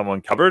they have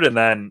someone covered. And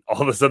then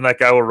all of a sudden that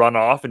guy will run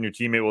off and your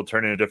teammate will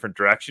turn in a different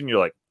direction. You're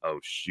like, oh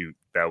shoot,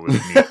 that was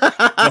me. So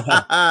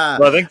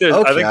I think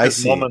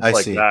there's moments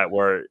like that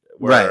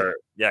where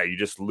you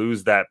just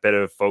lose that bit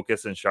of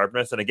focus and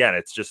sharpness. And again,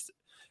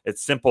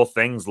 it's simple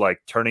things like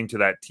turning to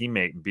that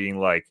teammate and being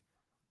like,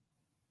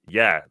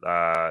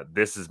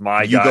 this is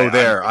my guy. You go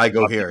there, I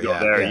go here.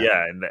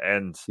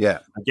 And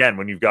again,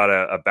 when you've got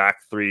a back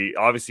three,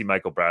 obviously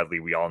Michael Bradley,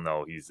 we all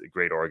know he's a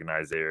great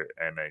organizer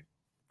and a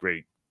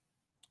great,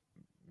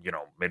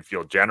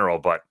 midfield general.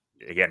 But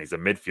again, he's a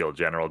midfield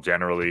general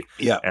generally.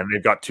 Yeah, and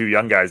they've got 2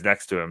 young guys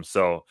next to him.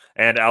 So,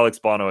 and Alex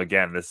Bono,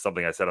 again, this is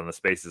something I said on the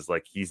Spaces,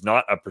 like he's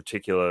not a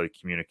particularly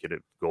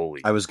communicative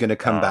goalie. I was going to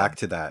come back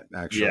to that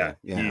actually.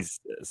 Yeah.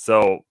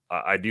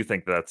 I do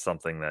think that's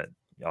something that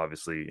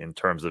obviously in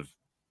terms of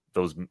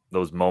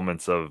those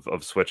moments of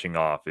switching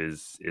off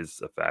is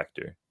a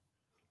factor.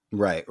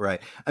 Right.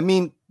 I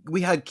mean, we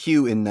had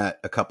Q in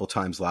that a couple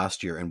times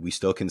last year, and we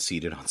still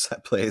conceded on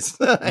set plays.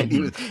 and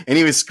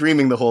he was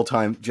screaming the whole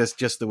time,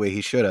 just the way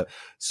he should have.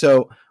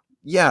 So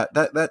yeah,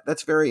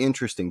 that's very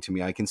interesting to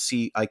me. I can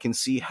see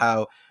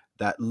how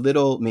that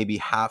little maybe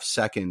half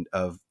second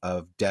of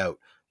doubt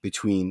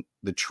between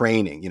the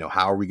training,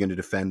 how are we going to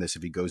defend this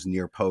if he goes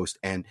near post,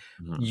 and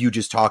you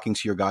just talking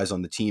to your guys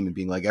on the team and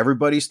being like,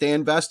 everybody stay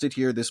invested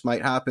here. This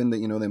might happen, that,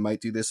 they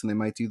might do this and they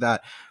might do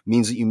that,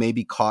 means that you may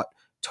be caught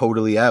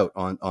totally out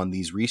on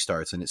these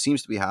restarts. And it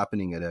seems to be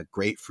happening at a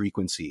great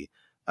frequency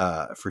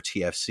for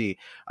TFC.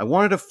 I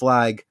wanted to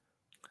flag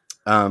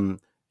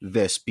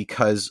this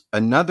because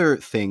another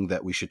thing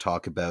that we should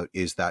talk about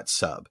is that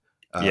subbing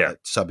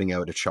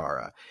out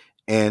Achara.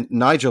 And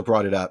Nigel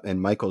brought it up, and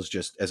Michael's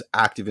just as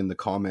active in the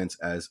comments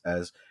as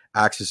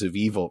Axis of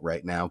Evil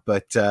right now.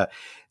 But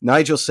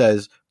Nigel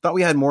says, thought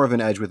we had more of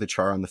an edge with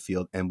Achara on the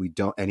field, and we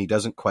don't, and he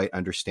doesn't quite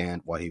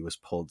understand why he was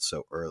pulled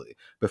so early.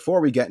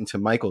 Before we get into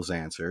Michael's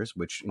answers,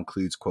 which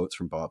includes quotes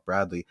from Bob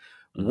Bradley,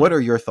 what are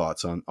your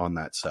thoughts on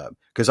that sub?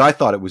 Because I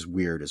thought it was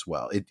weird as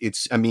well.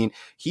 I mean,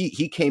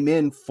 he came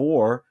in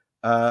for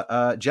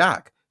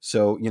Jack.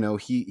 So,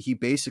 he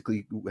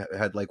basically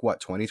had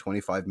 20,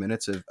 25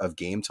 minutes of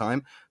game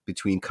time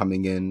between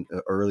coming in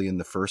early in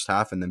the first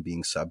half and then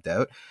being subbed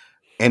out.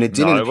 And it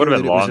didn't appear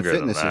that it was a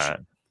fitness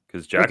issue.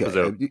 Because Jack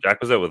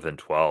was out within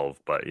 12,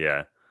 but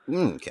yeah.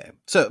 Okay.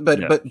 So,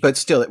 but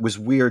still, it was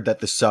weird that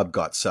the sub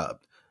got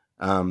subbed.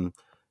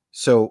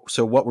 So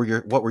what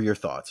were your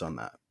thoughts on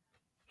that?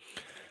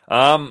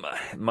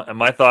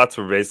 My thoughts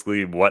were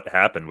basically what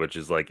happened, which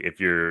is if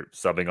you're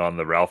subbing on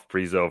the Ralph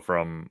Priso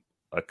from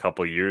a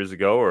couple years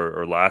ago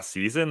or last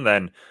season,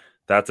 then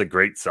that's a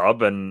great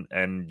sub, and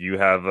you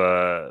have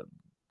a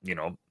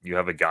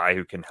guy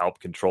who can help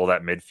control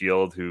that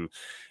midfield, who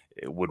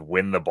would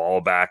win the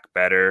ball back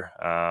better,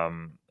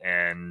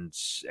 and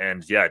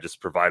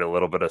just provide a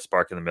little bit of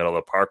spark in the middle of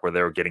the park where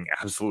they were getting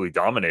absolutely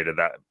dominated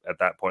at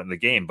that point in the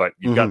game. But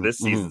you've got this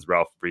season's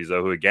Ralph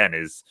Priso, who again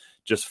is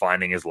just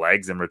finding his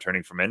legs and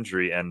returning from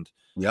injury, and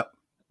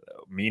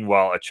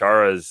meanwhile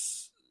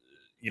Achara's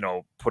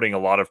putting a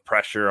lot of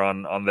pressure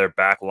on their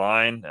back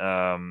line,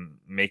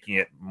 making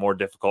it more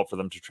difficult for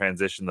them to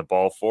transition the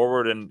ball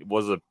forward, and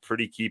was a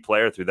pretty key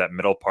player through that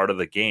middle part of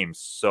the game.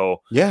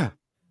 So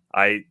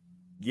I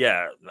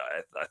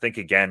think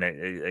again,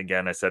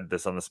 I said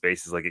this on the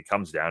spaces, it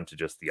comes down to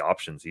just the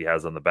options he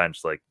has on the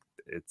bench.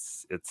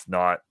 It's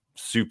not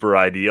super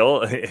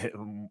ideal.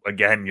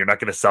 Again, you're not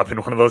going to sub in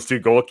one of those two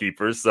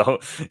goalkeepers, so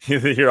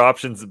your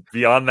options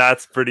beyond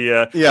that's pretty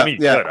I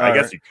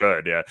guess you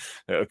could.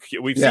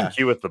 We've seen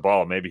Q with the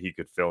ball. Maybe he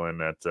could fill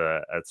in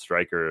at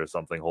striker or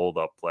something, hold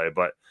up play.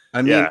 But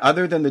I mean,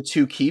 other than the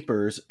two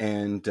keepers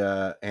and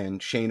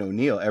Shane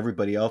O'Neill,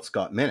 everybody else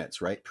got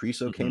minutes, right?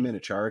 Priso came in,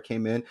 Achara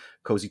came in,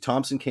 Cozy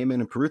Thompson came in,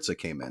 and Peruzza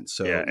came in.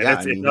 So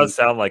it does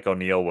sound like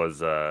O'Neill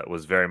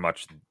was very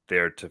much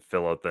there to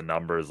fill out the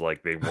numbers.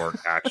 They weren't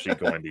actually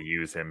going to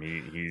use him.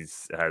 He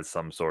has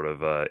some sort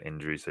of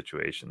injury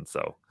situation.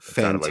 So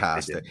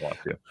fantastic.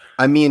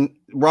 I mean,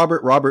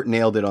 Robert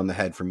nailed it on the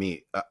head for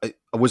me. I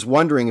was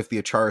wondering if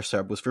the Achara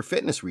sub was for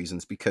fitness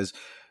reasons, because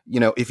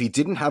if he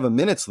didn't have a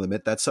minutes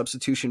limit, that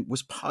substitution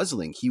was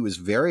puzzling. He was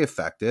very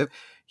effective.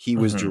 He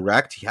was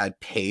direct. He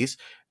had pace.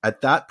 At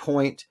that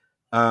point,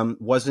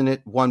 wasn't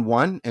it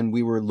 1-1 and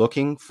we were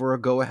looking for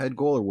a go-ahead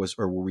goal, or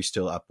were we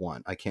still up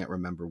 1? I can't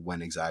remember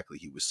when exactly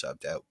he was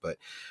subbed out, but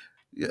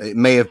it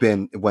may have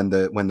been when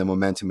the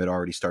momentum had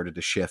already started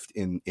to shift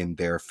in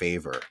their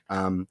favor.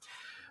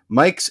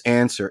 Mike's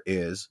answer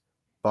is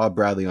Bob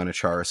Bradley on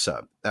Achara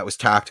sub. That was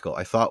tactical.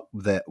 I thought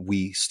that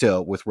we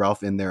still, with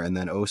Ralph in there and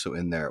then Oso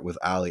in there with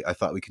Ali, I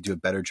thought we could do a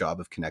better job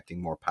of connecting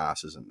more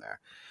passes in there.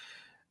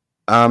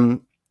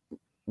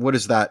 What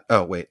is that?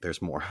 Oh, wait,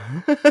 there's more.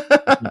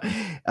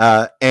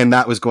 And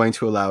that was going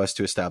to allow us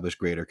to establish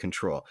greater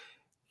control.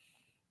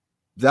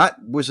 That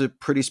was a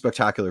pretty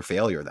spectacular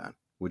failure then.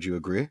 Would you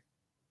agree?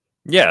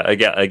 Yeah,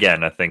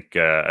 again, I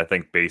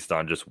think based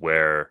on just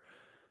where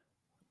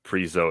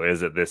Priso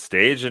is at this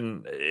stage,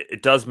 and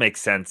it does make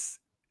sense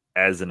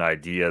as an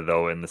idea,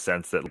 though, in the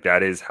sense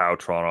that is how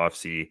Toronto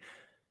FC,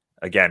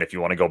 again, if you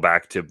want to go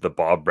back to the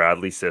Bob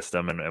Bradley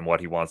system and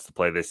what he wants to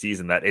play this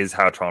season, that is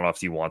how Toronto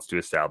FC wants to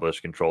establish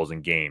controls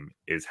in game,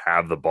 is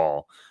have the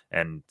ball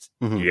and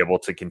be able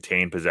to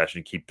contain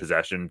possession, keep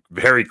possession.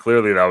 Very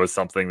clearly, that was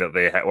something that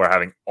they were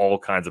having all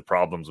kinds of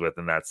problems with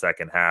in that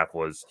second half.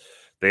 Was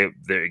they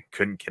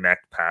couldn't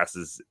connect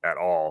passes at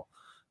all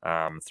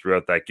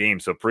throughout that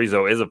game. So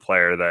Priso is a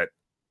player that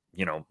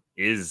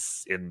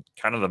is in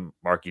kind of the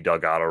Marky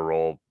Delgado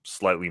role,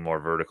 slightly more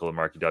vertical than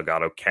Marky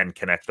Delgado, can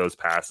connect those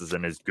passes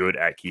and is good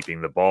at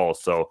keeping the ball.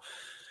 So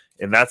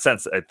in that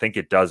sense, I think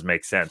it does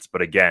make sense.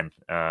 But again,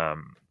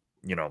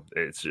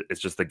 it's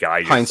just the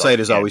guy. Hindsight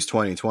is always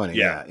 20/20.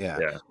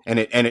 Yeah. And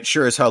it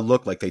sure as hell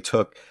looked like they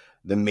took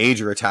the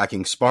major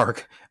attacking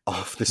spark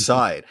off the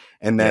side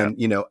and then,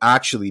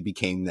 actually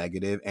became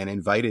negative and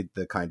invited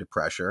the kind of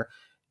pressure.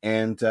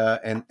 And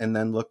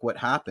then look what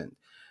happened.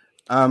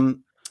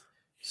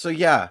 So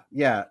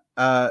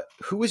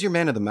who was your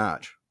man of the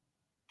match?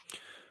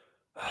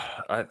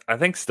 I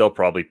think still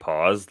probably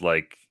paused.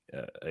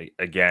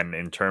 Again,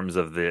 in terms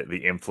of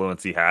the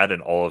influence he had,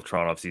 and all of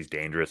Toronto FC's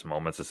dangerous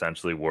moments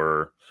essentially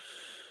were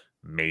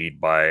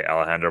made by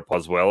Alejandro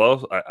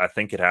Pozuelo. I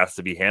think it has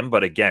to be him.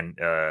 But again,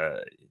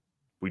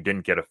 we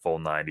didn't get a full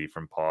 90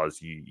 from Paz.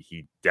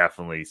 He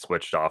definitely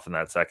switched off in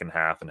that second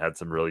half and had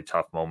some really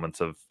tough moments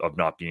of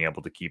not being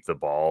able to keep the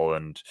ball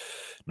and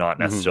not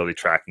necessarily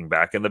tracking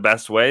back in the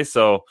best way.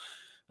 So,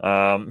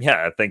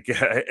 I think,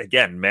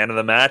 again, man of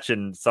the match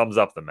and sums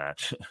up the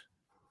match.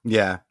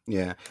 Yeah.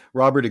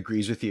 Robert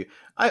agrees with you.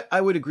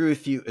 I would agree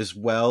with you as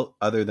well,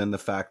 other than the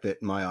fact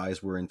that my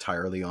eyes were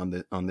entirely on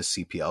the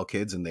CPL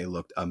kids and they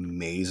looked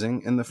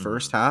amazing in the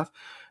first half.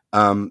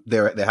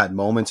 They had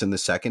moments in the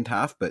second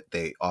half, but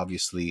they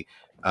obviously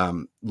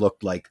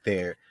looked like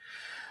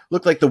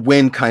the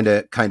wind kind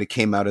of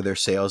came out of their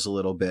sails a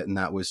little bit, and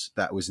that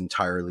was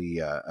entirely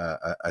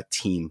a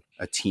team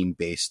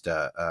based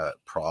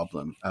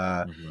problem.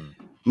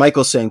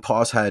 Michael's saying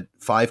Paz had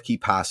 5 key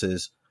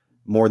passes,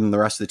 more than the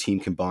rest of the team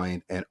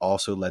combined, and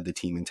also led the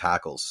team in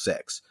tackles,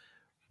 6.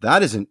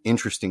 That is an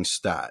interesting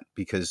stat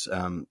because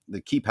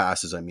the key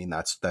passes, I mean,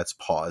 that's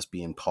Paz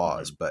being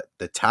Paz, but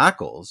the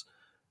tackles,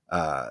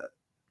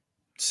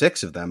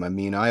 6 of them. I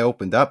mean, I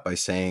opened up by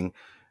saying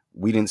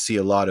we didn't see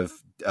a lot of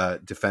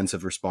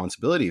defensive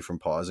responsibility from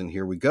Paz, and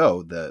here we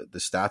go. The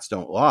stats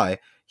don't lie.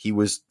 He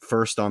was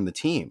first on the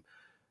team.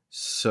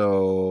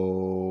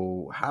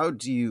 So how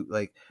do you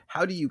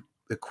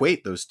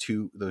equate those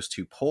two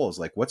polls?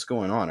 Like, what's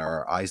going on? Are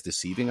our eyes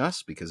deceiving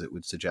us? Because it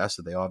would suggest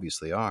that they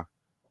obviously are.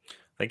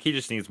 I think he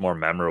just needs more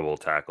memorable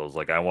tackles.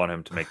 Like, I want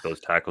him to make those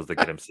tackles that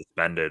get him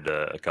suspended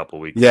a couple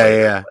weeks later.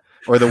 Yeah.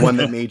 Or the one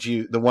that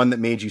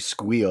made you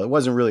squeal. It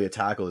wasn't really a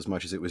tackle as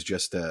much as it was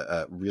just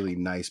a really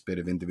nice bit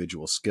of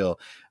individual skill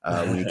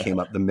when he came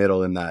up the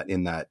middle in that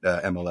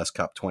MLS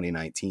Cup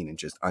 2019 and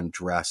just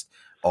undressed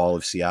all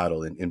of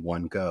Seattle in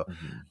one go.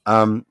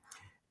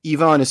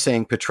 Ivan is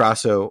saying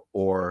Petrasso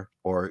or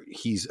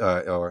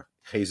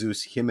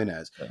Jesus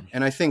Jimenez,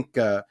 and I think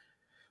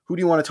who do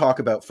you want to talk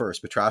about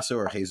first, Petrasso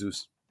or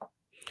Jesus?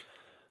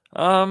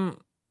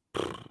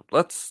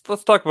 Let's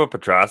talk about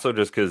Petrasso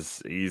just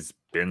because he's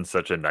been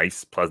such a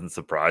nice, pleasant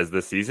surprise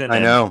this season. I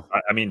know.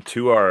 I mean,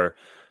 to our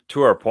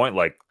point,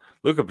 like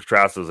Luca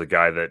Petrasso is a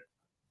guy that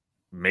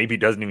maybe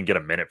doesn't even get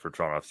a minute for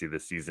Toronto FC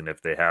this season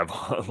if they have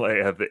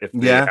have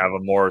a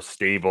more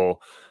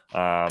stable,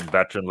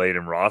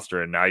 veteran-laden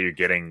roster. And now you're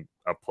getting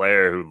a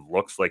player who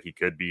looks like he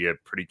could be a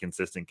pretty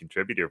consistent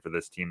contributor for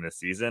this team this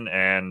season.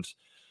 And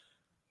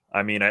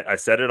I mean, I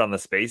said it on the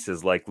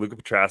spaces, like Luca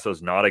Petrasso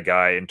is not a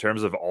guy in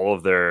terms of all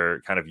of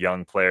their kind of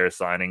young player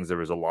signings. There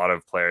was a lot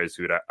of players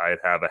who I'd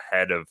have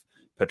ahead of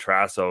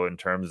Petrasso in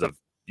terms of,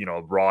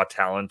 raw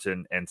talent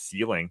and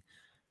ceiling.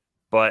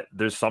 But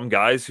there's some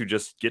guys who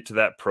just get to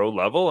that pro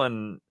level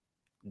and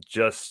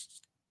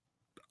just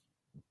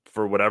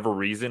for whatever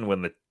reason,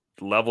 when the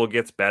level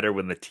gets better,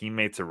 when the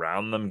teammates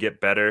around them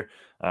get better,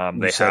 they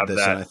have that.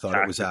 And I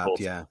thought it was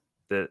apt,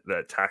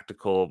 that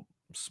tactical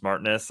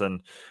smartness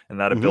and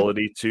that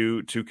ability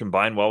to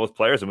combine well with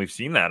players. And we've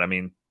seen that. I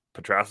mean,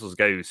 Petrasso's a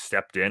guy who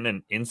stepped in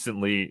and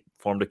instantly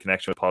formed a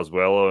connection with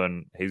Pozuelo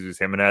and Jesus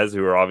Jimenez,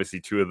 who are obviously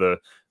 2 of the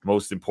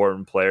most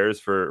important players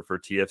for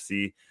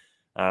TFC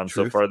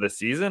so far this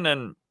season.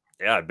 And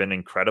yeah, I've been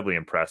incredibly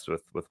impressed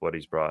with what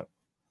he's brought.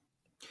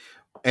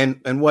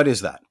 And what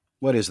is that?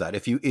 What is that?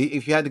 If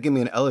you had to give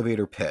me an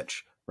elevator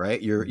pitch,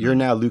 right? You're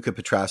now Luca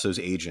Petrasso's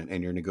agent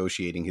and you're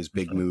negotiating his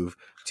big move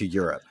to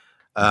Europe.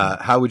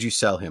 How would you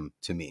sell him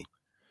to me?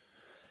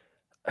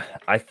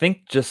 I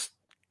think just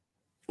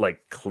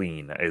like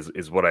clean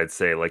is what I'd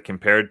say. Like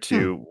compared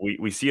to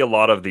we see a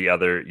lot of the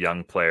other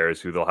young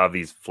players who they'll have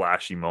these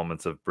flashy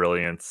moments of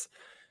brilliance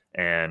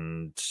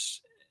and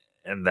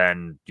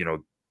then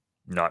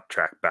not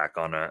track back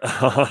on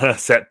a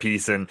set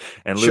piece and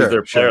lose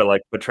their player.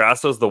 Like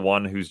Petrasso's the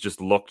one who's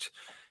just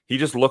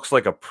looks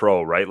like a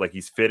pro, right? Like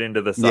he's fit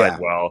into the side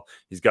well.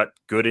 He's got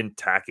good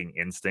attacking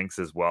instincts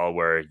as well,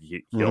 where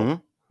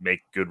he'll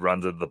make good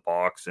runs of the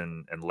box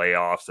and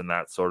layoffs and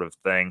that sort of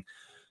thing.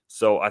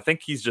 So I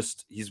think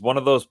he's one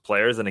of those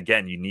players. And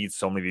again, you need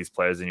so many of these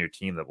players in your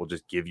team that will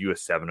just give you a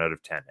 7 out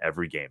of 10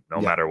 every game, no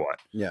matter what.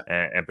 Yeah.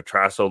 And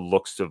Petrasso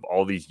looks to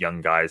all these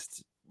young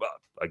guys.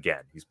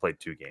 Again, he's played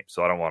 2 games,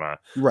 so I don't want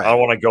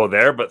to go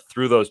there. But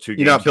through those 2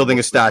 games, you're not building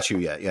a statue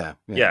yet.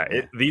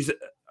 These,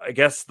 I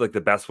guess, like the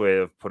best way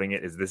of putting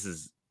it is this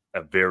is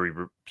a very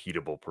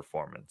repeatable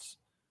performance.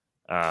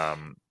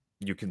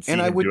 You can see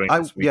him doing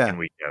this week in,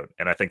 week out,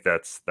 and I think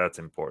that's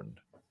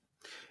important.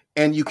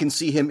 And you can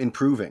see him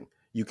improving.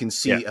 You can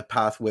see a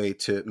pathway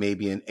to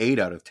maybe an 8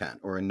 out of 10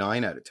 or a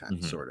 9 out of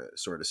 10 sort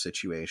of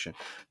situation,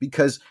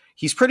 because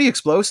he's pretty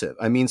explosive.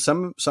 I mean,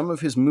 some of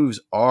his moves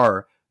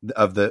are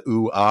of the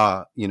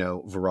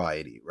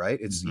variety, right?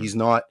 It's he's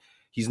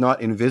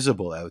not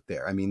invisible out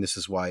there. I mean, this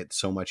is why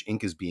so much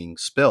ink is being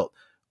spilt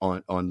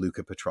on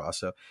Luca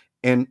Petrasso.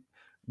 And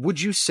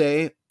would you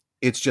say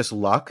it's just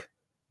luck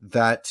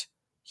that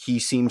he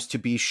seems to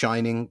be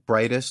shining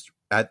brightest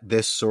at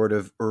this sort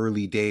of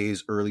early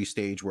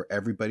stage where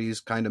everybody's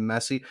kind of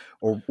messy,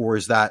 or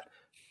is that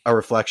a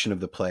reflection of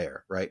the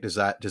player, right? Does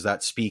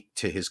that speak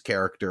to his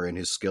character and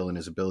his skill and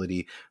his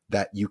ability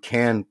that you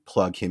can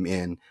plug him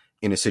in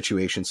a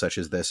situation such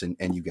as this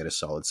and you get a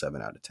solid 7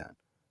 out of 10?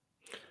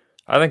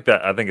 I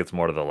think it's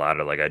more to the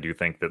latter. Like, I do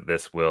think that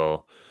this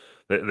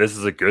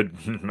is a good,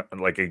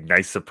 like a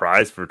nice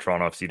surprise for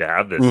Toronto FC to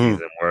have this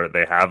season, where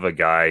they have a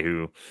guy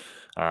who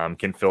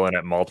can fill in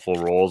at multiple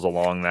roles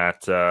along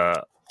that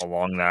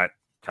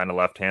kind of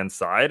left-hand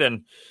side.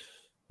 And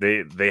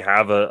they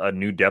have a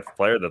new depth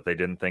player that they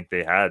didn't think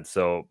they had.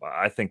 So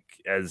I think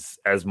as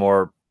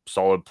more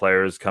solid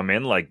players come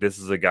in, like this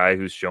is a guy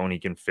who's shown he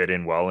can fit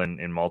in well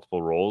in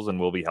multiple roles and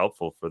will be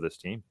helpful for this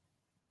team.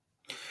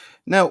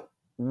 Now,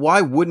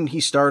 why wouldn't he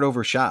start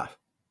over Schaff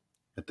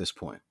at this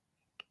point?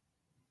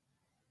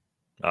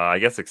 I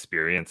guess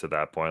experience at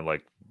that point,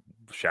 like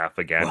Schaff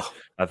again, Well,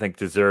 I think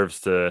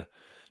deserves to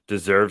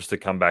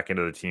come back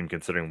into the team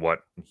considering what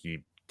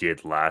he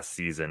did last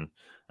season.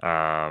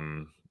 But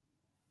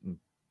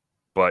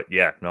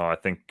yeah, no, I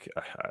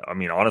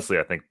mean, honestly,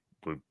 I think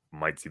we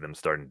might see them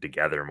starting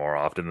together more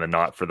often than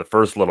not for the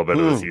first little bit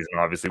of the season.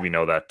 Obviously, we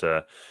know that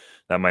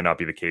that might not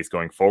be the case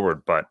going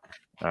forward, but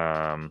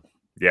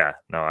yeah,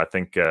 no, I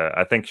think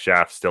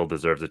Schaff still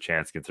deserves a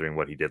chance considering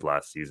what he did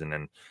last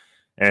season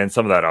and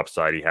some of that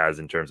upside he has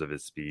in terms of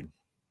his speed.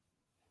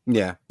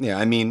 Yeah.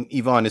 I mean,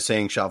 Yvonne is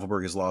saying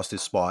Schaffelberg has lost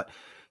his spot.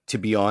 To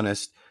be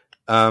honest,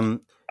 I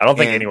don't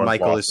think anyone's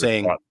Michael lost is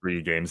saying spot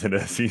 3 games into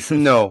a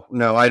season. No,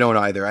 I don't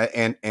either.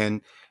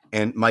 And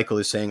Michael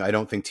is saying I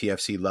don't think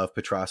TFC love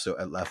Petrasso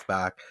at left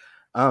back,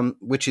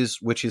 which is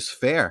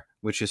fair.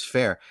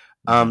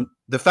 Mm-hmm.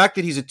 The fact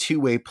that he's a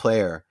two-way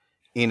player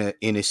in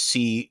a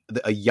sea,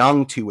 a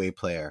young two-way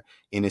player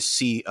in a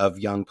sea of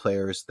young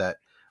players that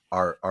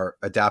are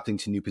adapting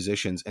to new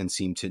positions and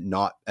seem to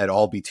not at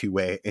all be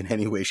two-way in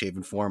any way, shape,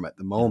 and form at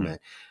the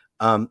moment,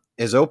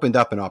 has opened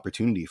up an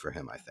opportunity for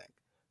him, I think.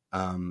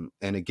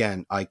 And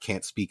again, I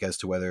can't speak as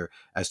to where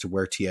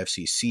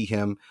TFC see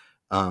him,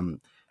 and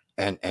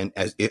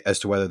as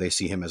to whether they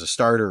see him as a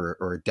starter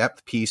or a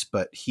depth piece,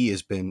 but he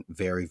has been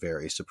very,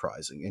 very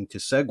surprising. And to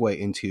segue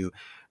into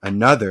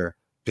another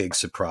big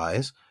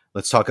surprise,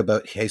 let's talk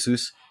about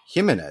Jesus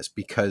Jimenez,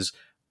 because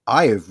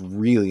I have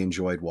really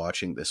enjoyed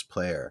watching this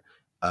player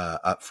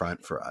up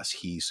front for us.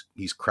 He's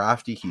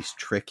crafty, he's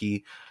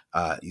tricky,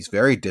 he's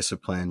very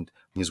disciplined.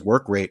 His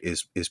work rate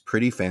is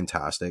pretty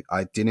fantastic.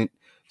 I didn't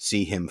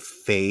see him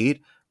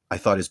fade. I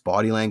thought his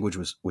body language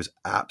was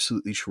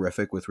absolutely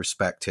terrific with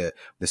respect to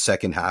the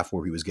second half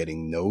where he was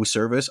getting no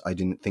service. I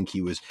didn't think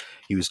he was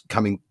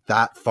coming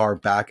that far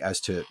back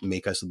as to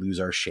make us lose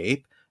our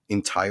shape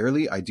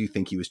entirely. I do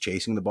think he was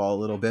chasing the ball a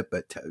little bit,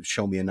 but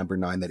show me a number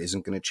 9 that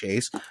isn't going to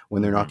chase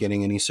when they're not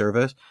getting any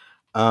service.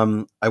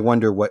 I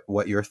wonder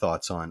what your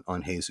thoughts on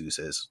Jesus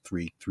is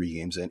three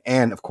games in,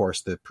 and of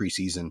course the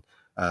preseason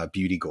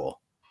beauty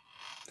goal.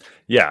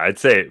 Yeah, I'd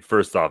say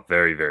first off,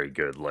 very, very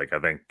good. Like I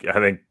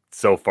think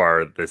so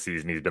far this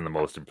season he's been the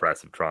most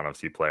impressive Toronto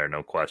FC player,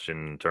 no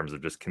question, in terms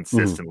of just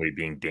consistently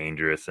being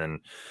dangerous and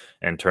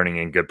turning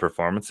in good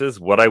performances.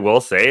 What I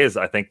will say is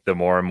I think the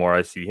more and more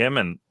I see him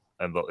and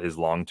his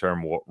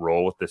long-term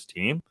role with this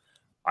team,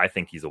 I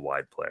think he's a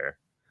wide player.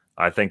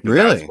 I think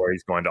that's where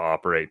he's going to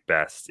operate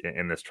best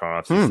in this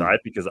Toronto FC side,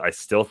 because I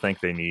still think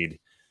they need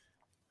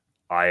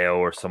Io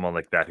or someone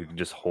like that who can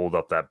just hold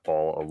up that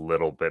ball a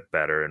little bit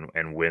better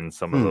and win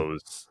some of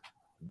those.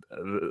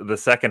 The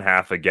second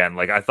half, again,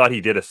 like I thought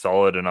he did a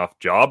solid enough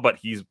job, but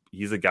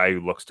he's a guy who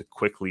looks to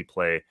quickly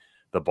play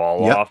the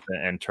ball off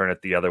and turn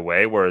it the other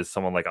way, whereas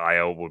someone like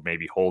Io would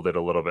maybe hold it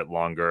a little bit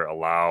longer,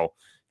 allow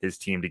his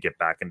team to get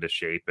back into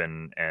shape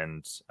and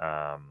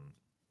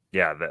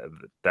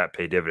that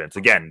pay dividends.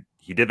 Again,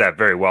 he did that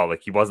very well.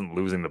 Like he wasn't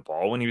losing the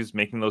ball when he was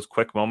making those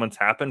quick moments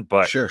happen,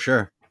 but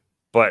sure.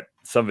 But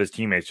some of his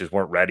teammates just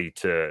weren't ready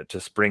to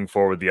spring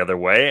forward the other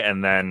way,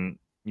 and then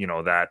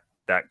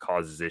that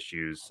causes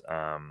issues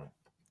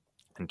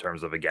in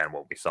terms of, again,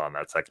 what we saw in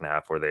that second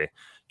half where they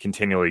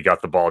continually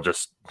got the ball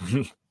just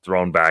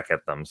thrown back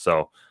at them.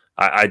 So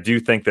I do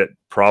think that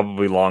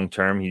probably long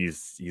term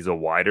he's a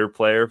wider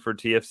player for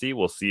TFC.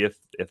 We'll see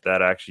if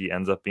that actually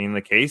ends up being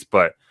the case.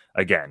 But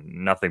again,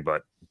 nothing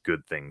but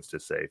good things to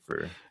say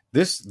for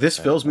this. This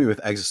fills me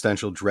with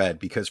existential dread,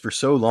 because for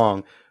so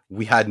long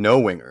we had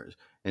no wingers.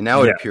 And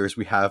now it appears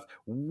we have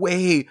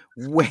way,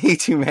 way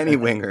too many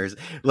wingers.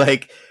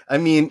 Like, I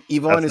mean,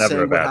 Yvonne is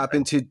saying what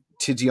happened to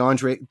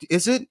DeAndre.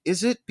 Is it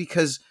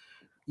because,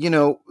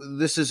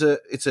 this is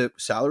it's a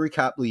salary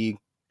cap league,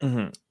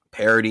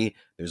 parity.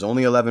 There's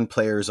only 11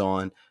 players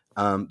on.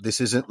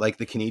 This isn't like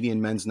the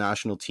Canadian men's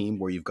national team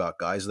where you've got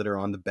guys that are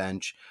on the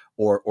bench,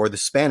 or the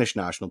Spanish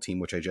national team,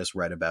 which I just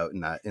read about in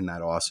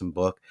that awesome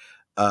book.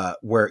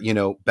 Where,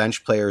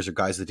 bench players or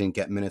guys that didn't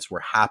get minutes were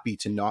happy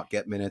to not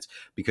get minutes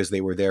because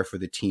they were there for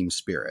the team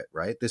spirit,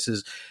 right? This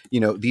is,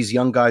 these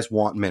young guys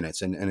want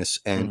minutes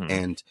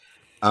and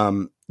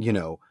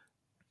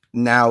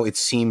now it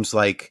seems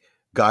like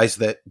guys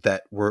that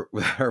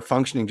are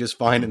functioning just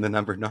fine in the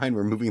number 9,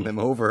 we're moving them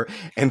over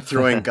and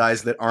throwing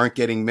guys that aren't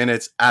getting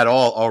minutes at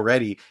all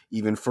already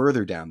even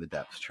further down the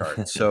depth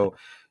chart. So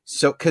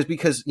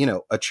because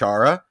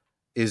Achara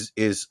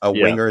is a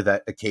winger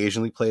that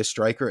occasionally plays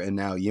striker, and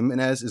now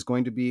Jimenez is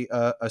going to be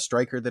a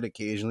striker that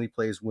occasionally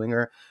plays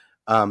winger.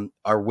 Our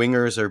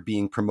wingers are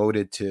being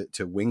promoted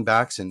to wing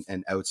backs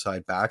and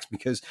outside backs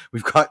because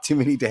we've got too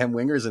many damn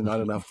wingers and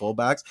not enough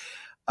fullbacks.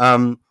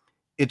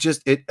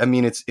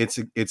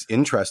 It's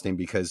interesting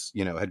because,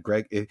 had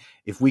Greg,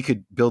 if we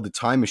could build a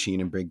time machine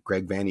and bring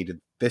Greg Vanney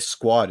to this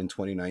squad in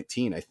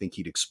 2019, I think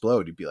he'd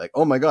explode. He'd be like,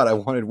 oh my God, I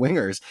wanted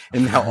wingers.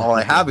 And now all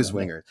I have is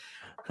wingers.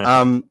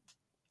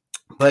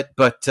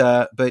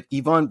 But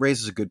Yvonne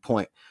raises a good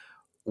point.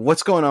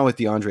 What's going on with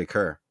DeAndre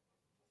Kerr?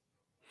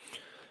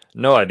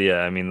 No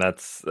idea. I mean,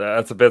 that's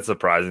a bit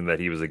surprising that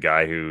he was a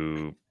guy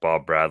who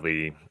Bob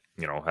Bradley,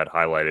 had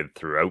highlighted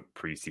throughout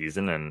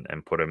preseason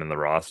and put him in the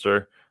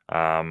roster.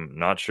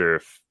 Not sure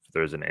if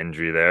there's an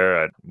injury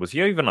there. Was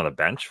he even on the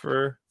bench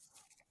for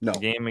the No,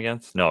 game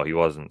against? No, he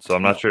wasn't. So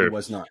I'm not no, he sure.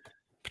 was not.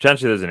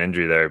 Potentially there's an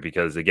injury there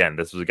because, again,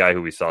 this was a guy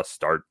who we saw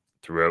start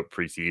throughout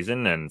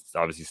preseason and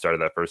obviously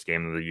started that first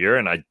game of the year.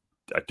 And I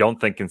don't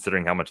think,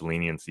 considering how much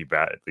leniency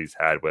Bradley's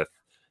had with,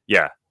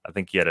 I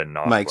think he had a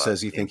knock. Mike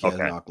says you think he had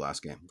a knock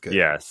last game. Good.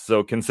 Yeah.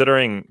 So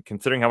considering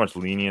how much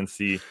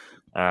leniency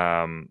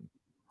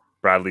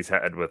Bradley's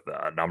had with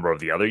a number of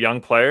the other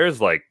young players,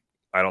 like,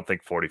 I don't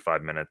think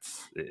 45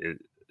 minutes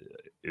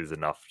is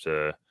enough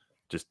to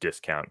just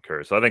discount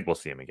Kerr. So I think we'll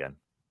see him again.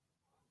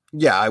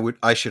 Yeah,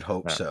 I should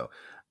hope so.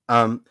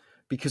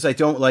 Because I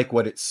don't like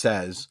what it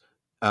says.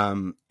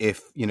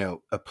 If,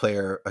 a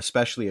player,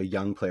 especially a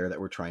young player that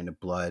we're trying to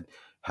blood,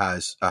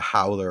 has a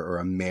howler or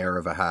a mare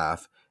of a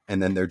half,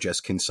 and then they're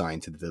just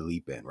consigned to the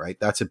leap in, right?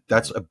 That's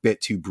a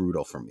bit too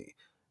brutal for me.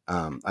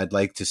 I'd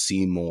like to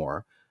see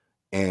more.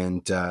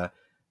 And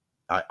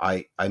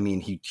I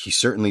mean, he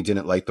certainly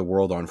didn't light the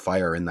world on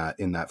fire in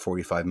that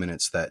 45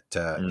 minutes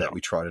that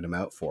we trotted him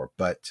out for.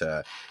 But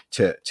to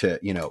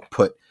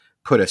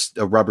put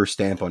a rubber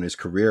stamp on his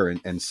career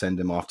and send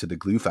him off to the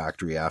glue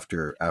factory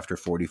after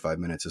 45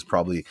 minutes is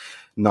probably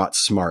not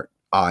smart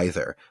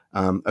either.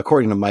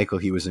 According to Michael,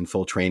 he was in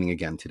full training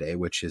again today,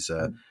 which is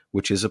a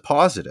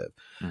positive.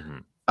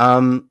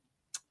 Mm-hmm.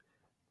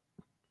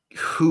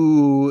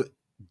 Who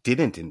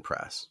didn't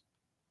impress?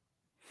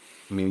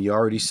 I mean, you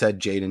already said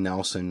Jaden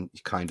Nelson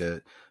kind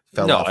of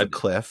fell off a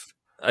cliff.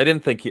 I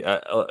didn't think he.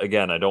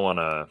 Again, I don't want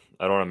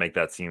to make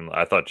that seem.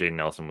 I thought Jaden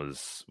Nelson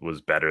was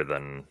better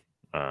than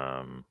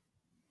better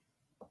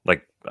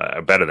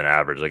than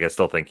average. Like, I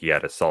still think he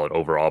had a solid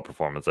overall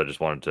performance. I just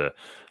wanted to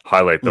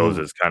highlight those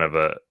as kind of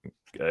a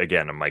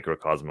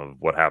microcosm of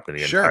what happened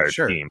to the entire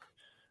team.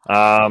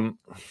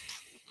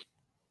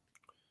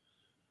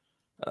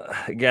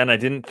 Again, I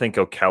didn't think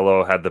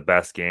Okello had the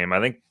best game. I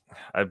think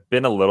I've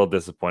been a little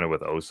disappointed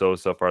with Oso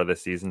so far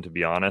this season, to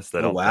be honest.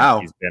 I don't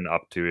think he's been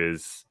up to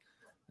his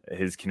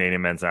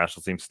Canadian men's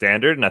national team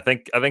standard, and I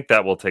think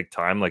that will take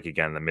time. Like,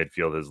 again, the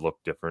midfield has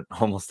looked different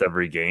almost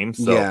every game.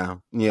 So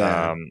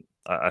yeah.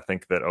 I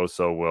think that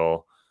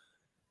Oso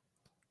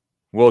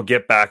will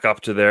get back up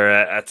to there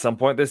at some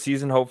point this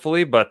season,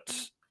 hopefully. But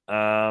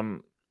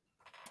I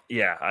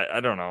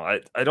don't know.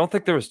 I don't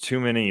think there was too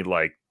many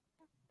like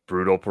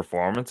brutal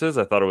performances.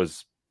 I thought it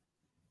was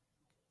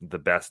the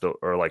best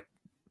or like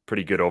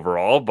pretty good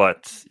overall.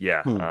 But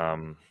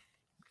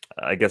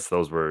I guess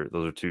those were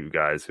two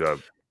guys who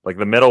have, like,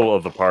 the middle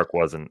of the park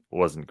wasn't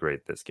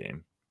great this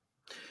game.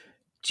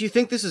 Do you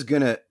think this is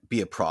going to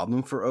be a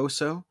problem for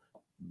Oso,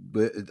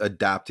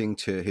 adapting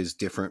to his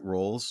different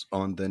roles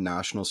on the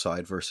national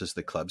side versus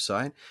the club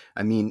side?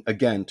 I mean,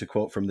 again, to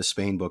quote from the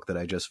Spain book that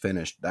I just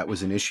finished, that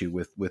was an issue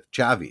with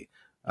Xavi,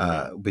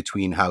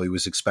 between how he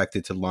was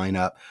expected to line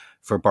up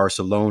for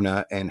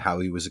Barcelona and how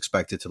he was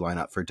expected to line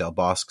up for Del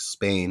Bosque,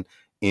 Spain,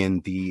 in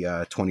the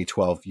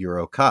 2012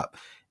 Euro Cup.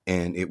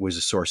 And it was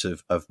a source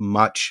of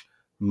much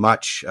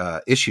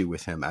issue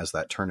with him as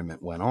that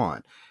tournament went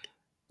on.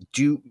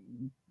 Do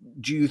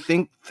you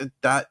think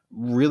that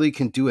really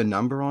can do a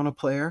number on a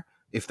player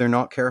if they're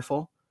not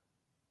careful,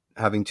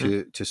 having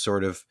to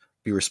sort of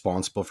be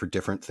responsible for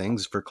different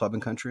things for club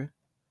and country?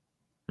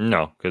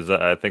 No, because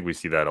I think we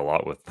see that a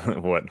lot with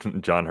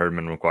what John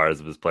Herdman requires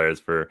of his players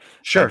for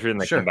country,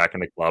 and they come back in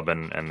the club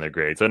and they're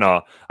great. So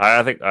no,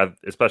 I think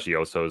especially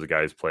Oso is a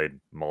guy who's played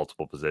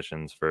multiple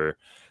positions for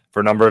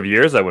a number of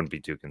years. I wouldn't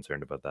be too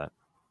concerned about that.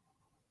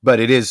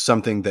 But it is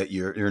something that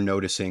you're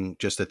noticing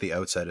just at the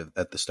outset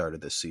at the start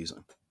of this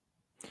season.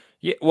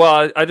 Yeah,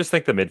 well, I just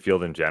think the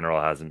midfield in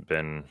general has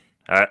been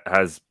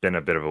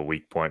a bit of a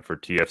weak point for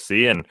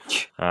TFC, and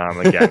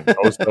again,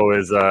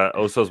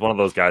 Oso is one of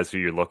those guys who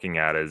you're looking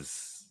at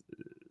as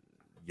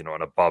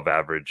an above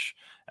average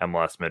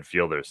MLS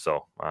midfielder.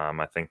 So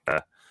I think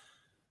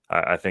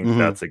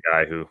that's a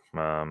guy who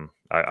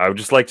I would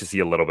just like to see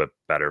a little bit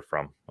better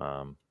from.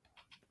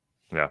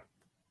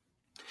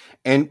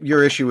 And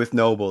your issue with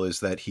Noble is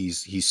that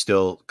he's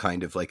still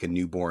kind of like a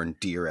newborn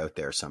deer out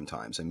there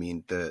sometimes. I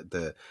mean,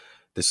 the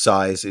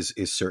size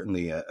is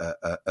certainly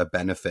a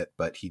benefit,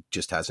 but he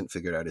just hasn't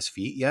figured out his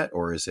feet yet?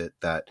 Or is it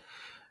that,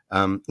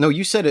 no,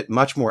 you said it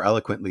much more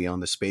eloquently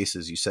on the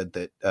spaces. You said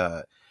that,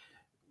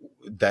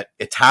 that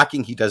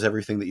attacking, he does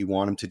everything that you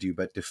want him to do,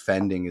 but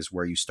defending is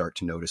where you start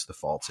to notice the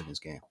faults in his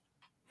game.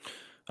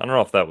 I don't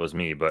know if that was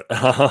me, but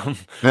I'll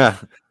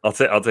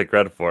take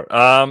credit for it.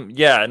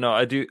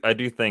 I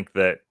do think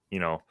that,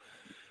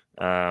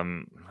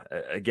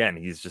 again,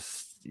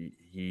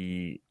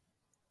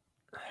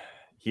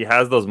 he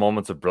has those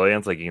moments of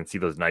brilliance. Like, you can see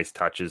those nice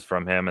touches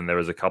from him, and there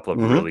was a couple of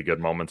really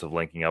good moments of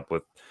linking up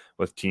with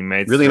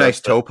teammates. Really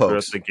nice toe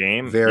pokes throughout the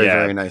game.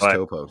 Very nice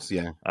toe pokes.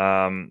 Yeah.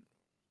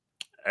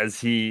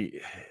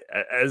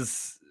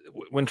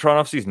 When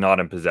Toronto FC's not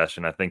in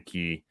possession, I think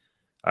he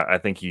I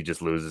think he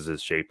just loses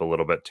his shape a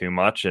little bit too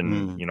much,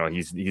 and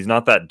he's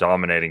not that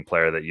dominating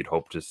player that you'd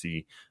hope to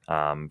see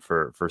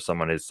for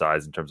someone his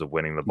size in terms of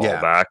winning the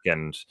ball back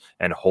and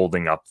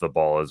holding up the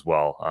ball as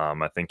well.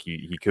 I think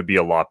he could be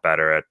a lot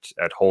better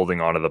at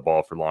holding onto the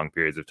ball for long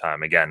periods of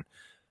time. Again,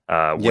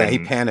 he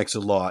panics a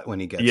lot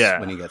when he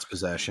gets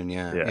possession.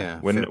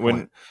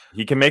 When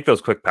he can make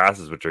those quick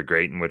passes, which are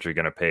great and which are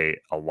going to pay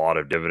a lot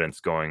of dividends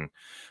going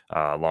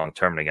long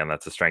term. And again,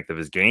 that's the strength of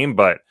his game,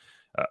 but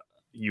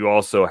you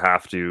also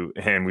have to,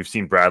 and we've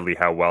seen Bradley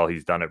how well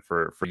he's done it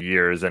for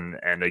years, and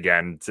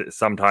again,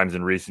 sometimes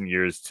in recent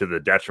years to the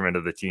detriment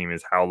of the team,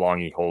 is how long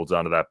he holds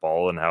onto that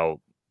ball and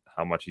how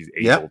much he's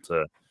able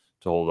to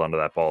hold onto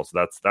that ball.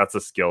 So that's a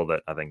skill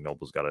that I think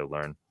Noble's got to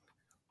learn.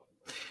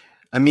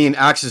 I mean,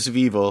 axis of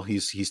evil.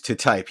 He's to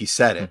type. He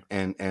said it,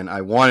 and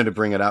I wanted to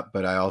bring it up,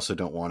 but I also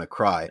don't want to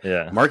cry.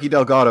 Yeah, Marky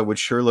Delgado would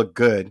sure look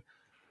good.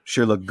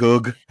 Sure look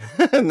good.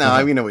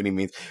 No, we know what he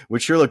means.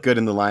 Would sure look good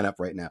in the lineup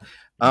right now.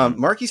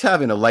 Marky's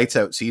having a lights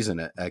out season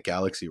at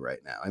Galaxy right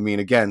now. I mean,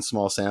 again,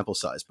 small sample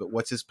size, but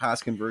what's his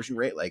pass conversion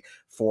rate? Like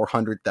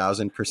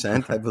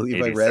 400,000%, I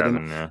believe I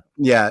read.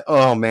 Yeah.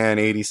 Oh man,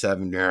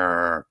 87.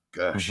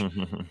 Gosh,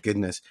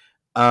 goodness.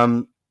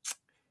 So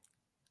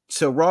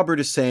Robert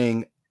is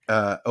saying,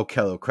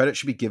 Okello, credit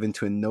should be given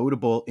to a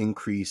notable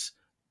increase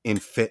in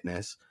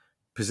fitness.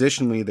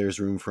 Positionally, there's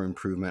room for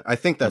improvement. I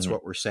think that's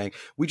what we're saying.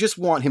 We just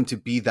want him to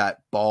be that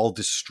ball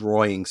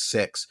destroying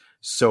six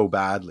so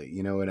badly.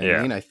 You know what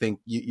I mean? I think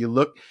you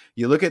look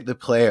at the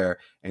player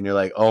and you're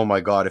like, oh my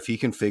God, if he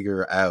can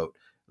figure out,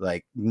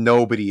 like,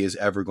 nobody is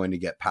ever going to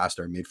get past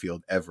our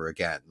midfield ever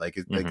again. Like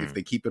if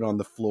they keep it on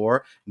the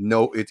floor,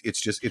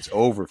 it's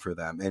over for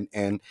them.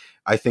 And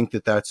I think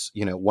that's,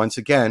 once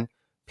again,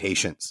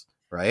 patience,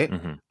 right?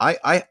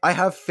 I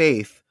have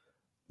faith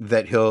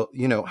that he'll,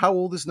 how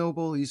old is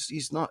Noble?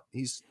 He's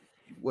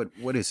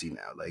what is he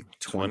now? Like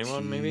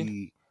 21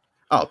 maybe?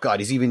 Oh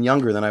God, he's even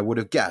younger than I would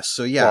have guessed.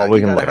 So yeah,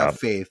 you gotta have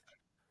faith.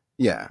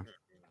 Yeah.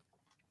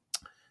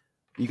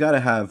 You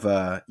gotta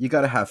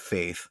have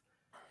faith.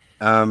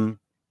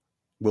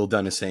 Will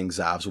Dunn is saying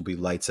Zavs will be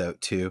lights out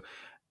too.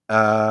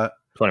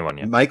 21,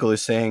 yeah. Michael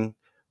is saying,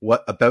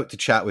 what about to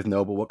chat with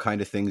Noble? What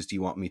kind of things do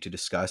you want me to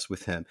discuss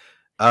with him?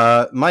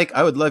 Mike,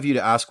 I would love you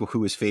to ask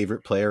who his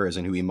favorite player is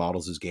and who he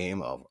models his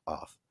game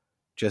off.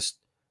 Just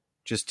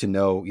to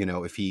know,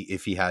 if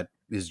he had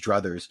his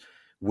druthers,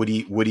 would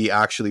he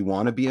actually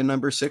want to be a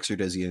number 6, or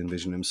does he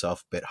envision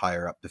himself a bit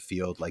higher up the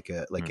field, like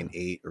an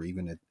 8 or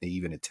even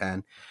a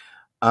 10?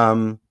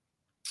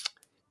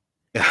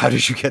 How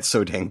did you get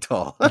so dang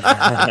tall?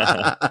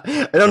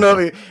 I don't know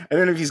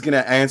if he's going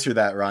to answer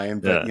that, Ryan,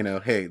 but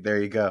hey, there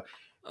you go.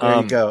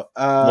 There you go.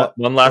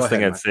 One last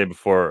thing I'd say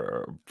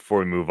before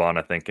we move on,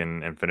 I think,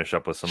 and finish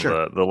up with some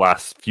of the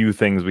last few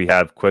things we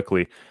have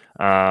quickly.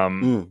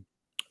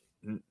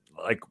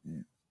 Like,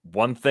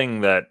 one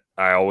thing that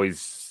I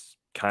always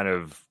kind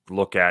of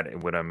look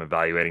at when I'm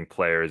evaluating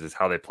players is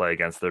how they play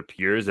against their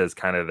peers as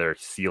kind of their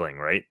ceiling,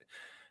 right?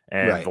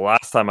 And the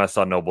last time I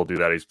saw Noble do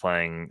that, he's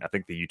playing, I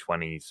think, the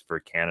U20s for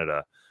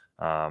Canada.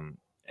 And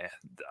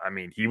I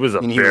mean, he was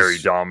very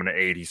dominant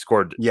 8. He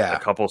scored a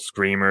couple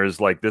screamers.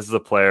 Like, this is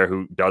a player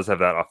who does have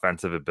that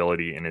offensive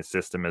ability in his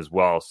system as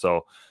well.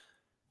 So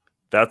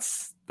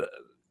that's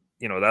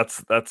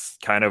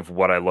kind of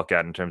what I look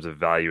at in terms of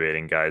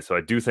evaluating guys. So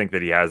I do think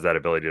that he has that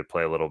ability to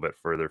play a little bit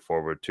further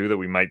forward too, that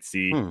we might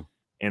see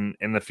in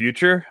the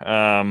future.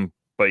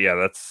 But yeah,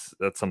 that's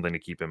something to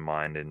keep in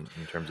mind in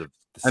terms of.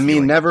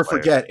 Never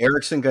forget,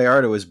 Erickson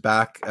Gallardo is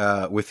back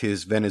with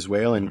his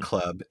Venezuelan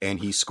club, and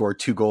he scored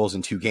 2 goals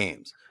in 2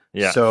 games.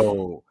 Yeah.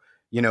 So,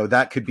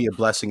 that could be a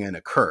blessing and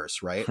a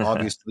curse, right?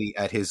 Obviously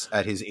at his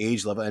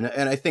age level. And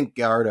I think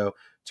Gallardo,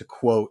 to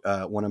quote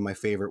one of my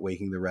favorite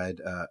Waking the Red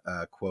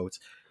quotes,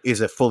 is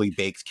a fully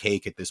baked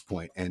cake at this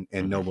point, and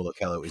Noble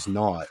Okello is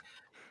not.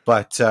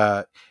 But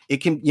it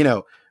can,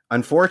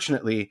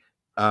 unfortunately,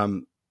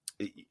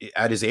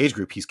 at his age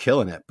group, he's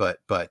killing it. But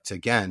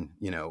again,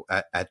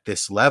 at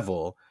this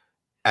level,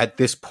 at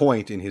this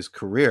point in his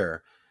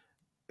career,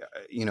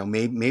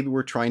 maybe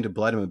we're trying to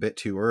blood him a bit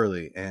too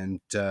early.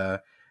 And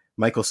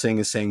Michael Singh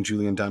is saying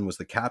Julian Dunn was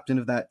the captain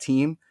of that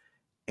team.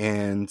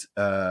 And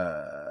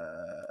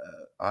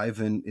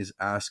Ivan is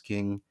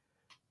asking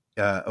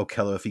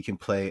Okello if he can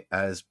play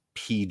as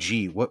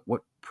PG. What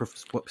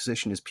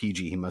position is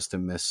PG? He must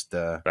have missed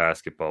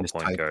basketball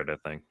point guard, I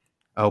think.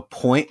 Oh,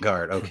 point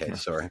guard. Okay,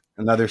 sorry.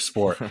 Another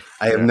sport.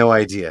 I have no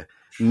idea.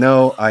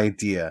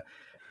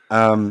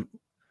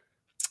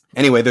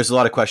 Anyway, there's a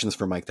lot of questions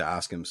for Mike to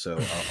ask him, so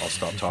I'll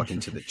stop talking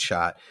to the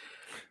chat.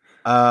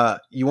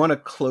 You want to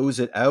close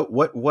it out?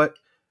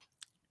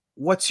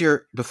 What's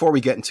your, before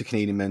we get into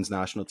Canadian men's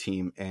national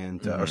team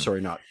and or sorry,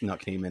 not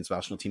Canadian men's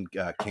national team,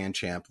 Can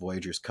Champ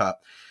Voyageurs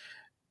Cup?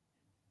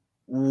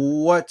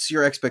 What's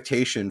your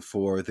expectation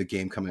for the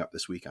game coming up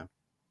this weekend?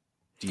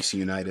 DC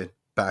United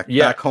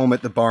back home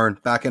at the barn,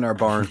 back in our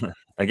barn.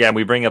 Again,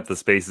 we bring up the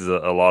spaces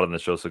a lot in the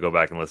show, so go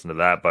back and listen to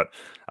that. But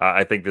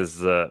I think this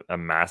is a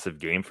massive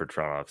game for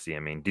Toronto FC. I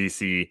mean,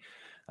 DC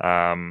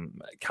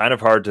Kind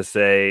of hard to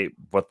say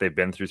what they've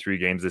been through 3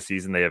 games this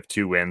season. They have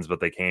 2 wins,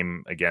 but they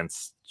came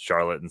against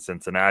Charlotte and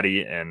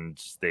Cincinnati,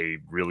 and they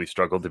really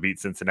struggled to beat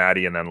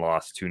Cincinnati and then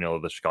lost 2-0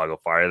 to the Chicago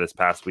Fire this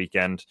past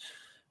weekend.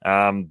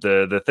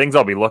 The things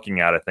I'll be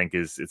looking at, I think,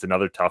 is it's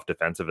another tough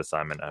defensive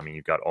assignment. I mean,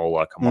 you've got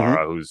Ola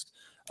Kamara, who's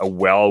a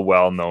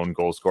well-known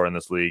goal scorer in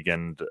this league,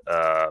 and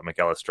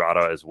Mikel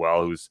Estrada as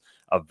well, who's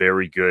a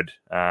very good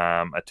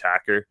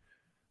attacker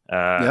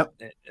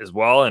as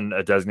well, and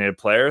a designated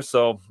player.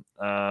 So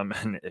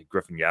and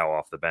Griffin Yao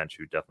off the bench,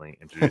 who definitely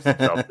introduced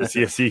himself to the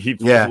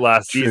CFC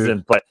last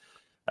season. But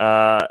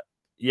I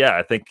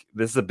think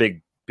this is a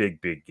big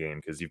game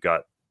because you've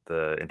got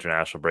the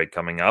international break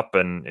coming up,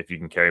 and if you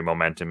can carry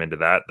momentum into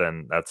that,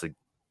 then that's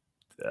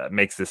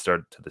makes this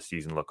start to the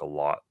season look a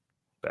lot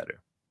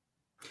better.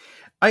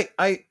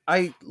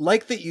 I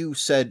like that you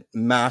said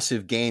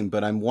massive game,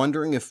 but I'm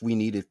wondering if we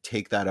need to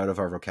take that out of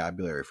our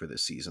vocabulary for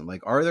this season.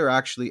 Like, are there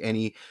actually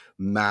any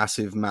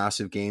massive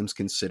games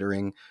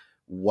considering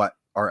what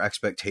our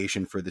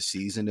expectation for the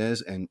season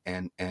is, and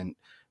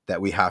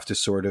that we have to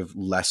sort of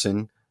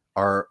lessen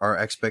our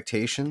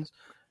expectations?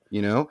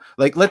 You know,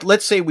 like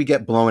let's say we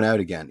get blown out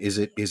again. Is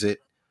it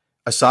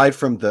aside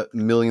from the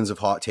millions of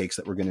hot takes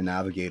that we're going to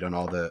navigate on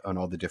all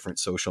the different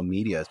social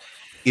medias,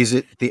 is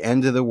it the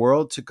end of the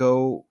world to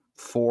go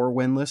 4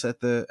 winless at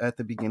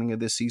the beginning of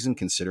this season,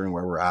 considering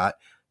where we're at,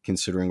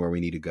 considering where we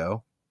need to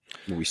go,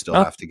 where we still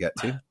have to get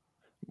to?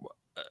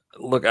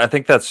 Look, I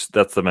think that's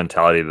the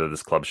mentality that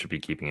this club should be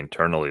keeping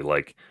internally.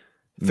 Like,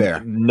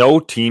 fair. No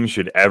team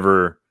should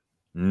ever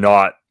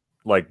not,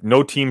 like,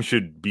 no team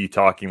should be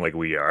talking like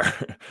we are.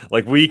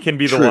 Like, we can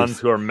be the ones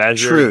who are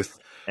measured. Truth.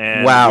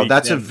 And wow,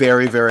 that's a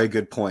very, very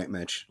good point,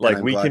 Mitch.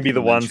 Like, we can be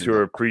the ones who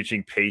are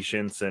preaching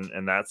patience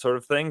and that sort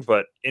of thing.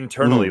 But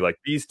internally, like,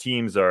 these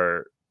teams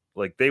are,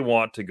 like, they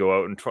want to go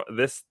out and try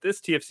this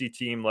TFC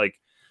team. Like,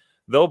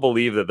 they'll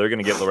believe that they're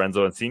going to get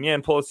Lorenzo Insigne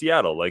and pull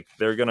Seattle. Like,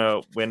 they're going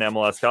to win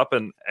MLS Cup.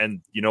 And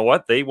you know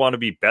what? They want to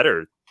be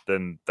better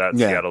than that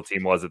Seattle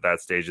team was at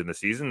that stage in the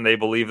season. They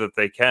believe that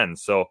they can.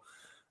 So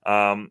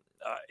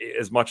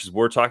as much as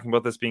we're talking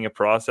about this being a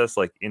process,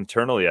 like,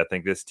 internally, I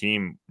think this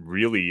team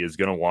really is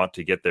going to want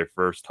to get their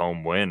first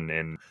home win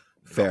in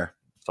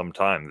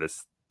sometime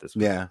this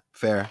week. Yeah,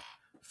 fair.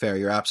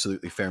 You're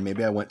absolutely fair.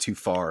 Maybe I went too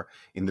far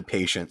in the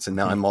patience, and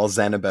now I'm all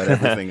zen about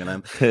everything, and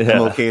I'm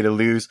okay to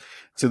lose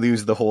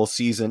the whole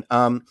season.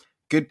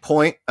 Good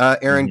point.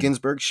 Aaron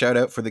Ginsberg, shout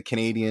out for the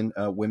Canadian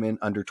women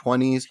under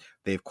 20s.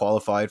 They've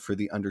qualified for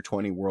the under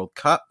 20 World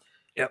Cup.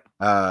 Yep.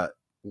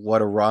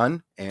 What a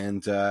run.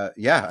 And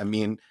I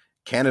mean,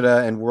 Canada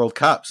and World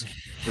Cups.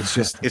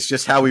 It's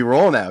just how we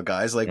roll now,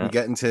 guys. Like, we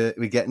get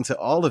into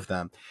all of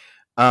them.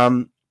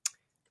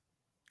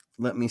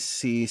 Let me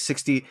see.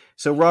 60.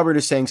 So Robert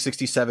is saying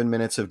 67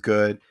 minutes of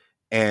good,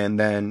 and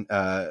then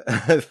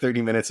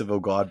 30 minutes of, oh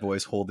God,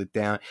 boys, hold it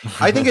down.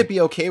 I think I'd be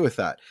okay with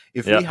that.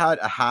 If we had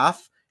a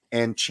half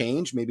and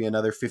change, maybe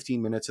another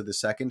 15 minutes of the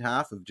second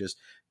half of just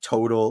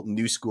total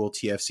new school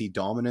TFC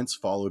dominance,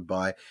 followed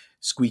by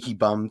squeaky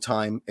bum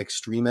time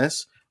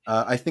extremists,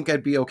 I think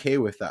I'd be okay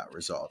with that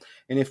result.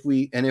 And if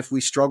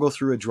we struggle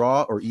through a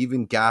draw or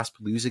even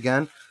lose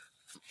again,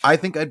 I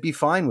think I'd be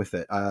fine with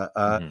it.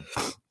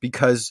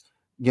 Because,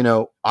 you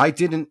know, I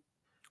think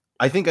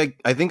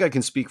I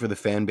can speak for the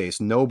fan base.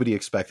 Nobody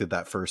expected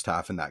that first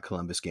half in that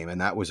Columbus game,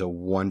 and that was a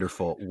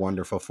wonderful,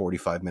 wonderful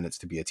 45 minutes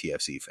to be a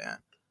TFC fan.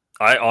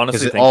 I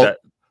honestly think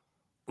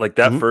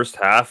that first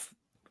half,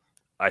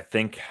 I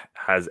think,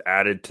 has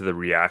added to the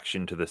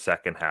reaction to the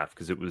second half,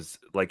 because it was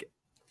like,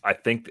 I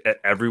think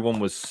everyone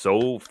was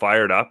so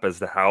fired up as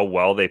to how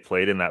well they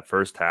played in that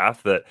first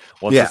half that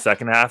once the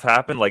second half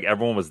happened, like,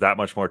 everyone was that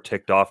much more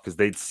ticked off because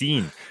they'd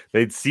seen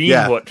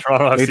what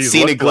Toronto FC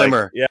seen a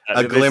glimmer,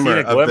 like.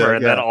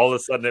 And then all of a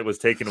sudden it was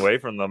taken away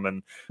from them,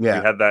 and we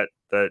had that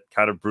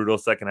kind of brutal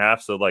second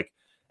half. So, like,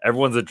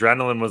 everyone's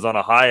adrenaline was on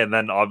a high, and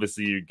then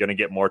obviously you're going to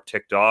get more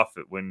ticked off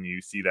when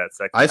you see that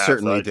second half. I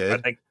certainly did.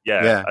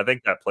 I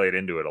think that played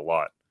into it a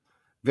lot.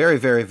 Very,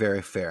 very,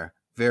 very fair.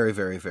 Very,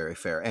 very, very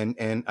fair.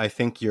 And I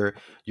think your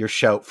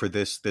shout for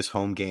this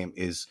home game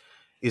is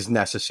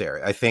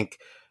necessary. I think,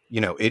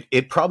 you know,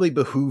 it probably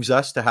behooves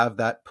us to have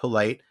that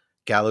polite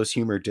gallows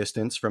humor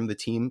distance from the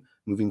team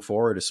moving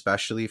forward,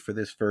 especially for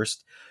this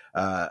first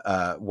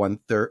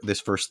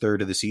first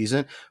third of the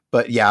season.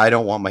 But I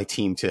don't want my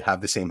team to have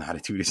the same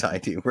attitude as I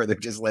do, where they're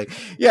just like,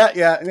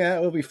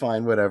 we'll be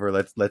fine, whatever.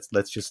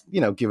 Let's just,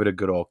 you know, give it a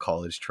good old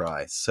college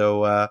try.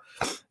 So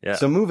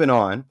so moving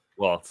on.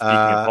 Well, speaking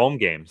of home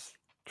games,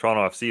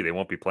 Toronto FC, they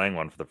won't be playing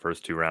one for the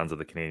first 2 rounds of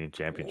the Canadian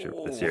Championship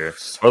this year,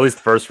 or at least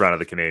the first round of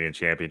the Canadian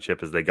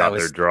Championship, as they got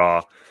their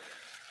draw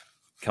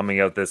coming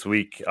out this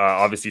week.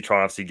 Obviously,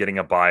 Toronto FC getting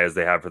a bye as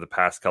they have for the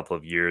past couple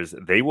of years.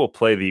 They will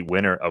play the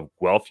winner of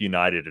Guelph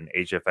United and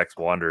HFX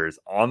Wanderers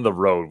on the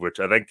road,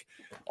 which I think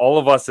all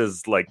of us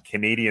as, like,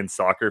 Canadian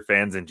soccer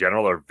fans in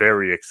general are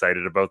very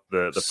excited about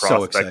the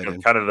prospect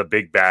of kind of the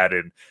big bad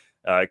in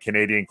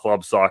Canadian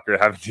club soccer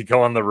having to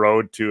go on the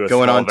road to a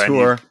going small on venue.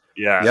 Tour.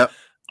 Yeah. Yep.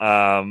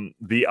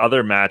 The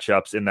other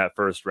matchups in that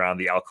first round,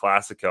 the El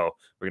Clasico,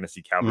 we're going to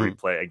see Cavalry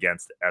play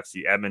against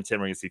FC Edmonton.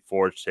 We're going to see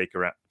Forge take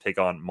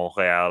on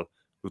Montreal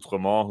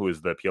Outremont, who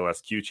is the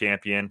PLSQ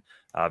champion.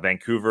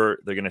 Vancouver,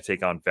 they're going to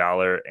take on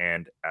Valor,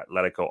 and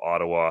Atletico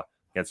Ottawa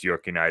against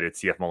York United.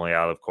 CF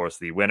Montreal, of course,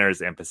 the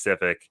winners, and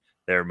Pacific,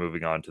 they're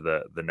moving on to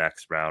the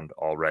next round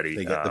already.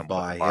 They get the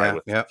bye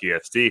with the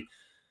TFC.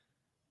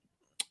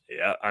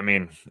 Yeah, I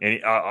mean,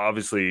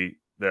 obviously,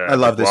 I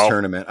love this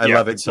tournament. I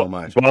love it so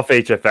much. Guelph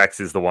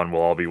HFX is the one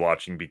we'll all be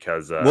watching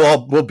because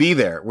we'll be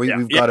there. We've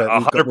got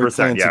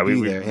 100%. Yeah,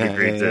 we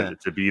agreed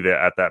to be there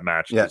at that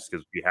match just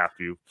because we have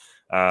to.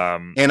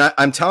 And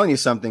I'm telling you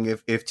something.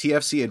 If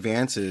TFC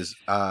advances,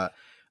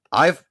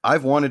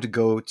 I've wanted to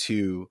go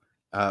to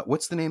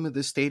what's the name of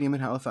this stadium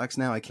in Halifax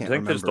now? I can't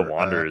remember. There's the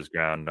Wanderers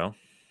ground, no?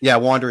 Yeah,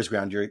 Wanderers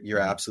ground. You're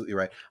absolutely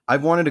right.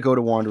 I've wanted to go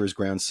to Wanderers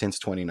ground since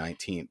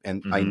 2019,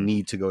 and I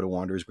need to go to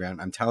Wanderers ground.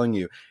 I'm telling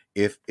you,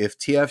 if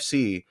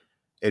TFC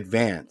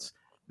advance,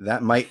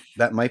 that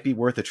might be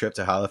worth a trip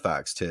to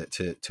Halifax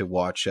to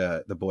watch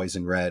the boys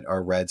in red,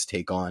 our Reds,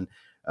 take on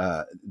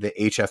the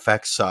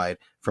HFX side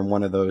from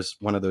one of those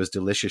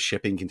delicious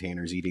shipping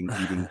containers, eating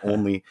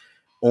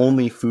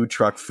only food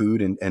truck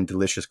food and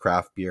delicious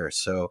craft beer.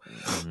 So,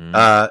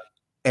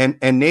 and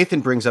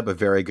Nathan brings up a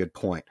very good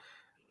point.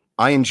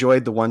 I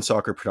enjoyed the One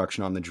Soccer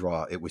production on the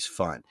draw. It was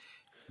fun.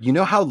 You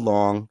know how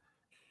long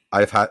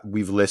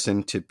we've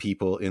listened to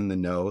people in the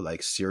know,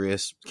 like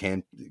serious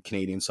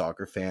Canadian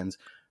soccer fans,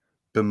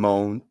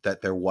 bemoan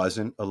that there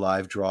wasn't a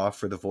live draw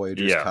for the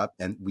Voyageurs Cup,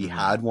 and we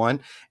had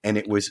one, and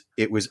it was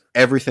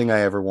everything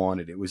I ever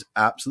wanted. It was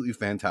absolutely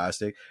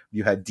fantastic.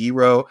 You had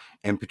Dero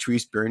and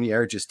Patrice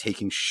Bernier just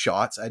taking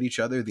shots at each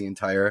other the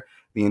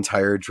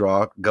entire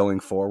draw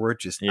going forward,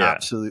 just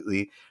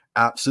absolutely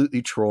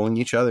trolling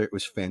each other. It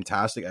was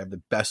fantastic. I have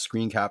the best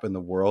screen cap in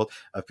the world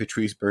of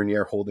Patrice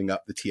Bernier holding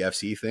up the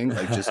TFC thing,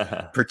 like just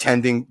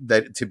pretending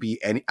that to be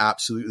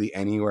absolutely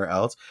anywhere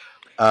else.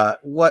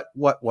 What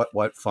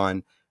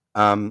fun.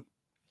 I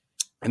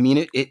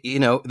mean,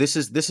 this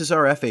is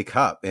our FA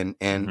Cup,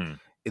 and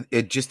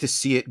it just to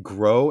see it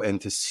grow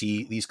and to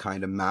see these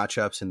kind of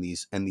matchups and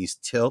these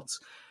tilts,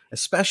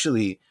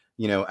 especially,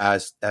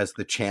 as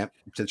the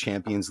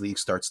Champions League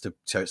starts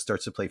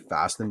to play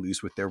fast and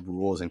loose with their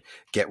rules and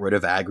get rid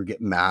of aggregate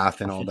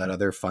math and all that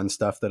other fun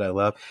stuff that I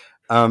love.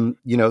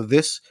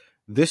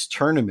 This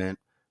tournament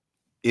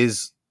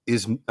is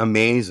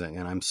amazing,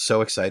 and I'm so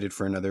excited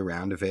for another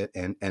round of it.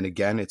 And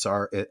again,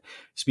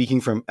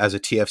 speaking from as a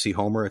TFC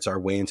homer, it's our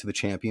way into the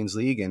Champions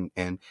League,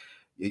 and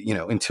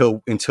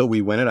until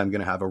we win it, I'm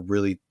going to have a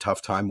really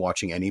tough time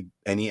watching any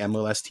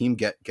MLS team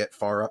get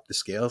far up the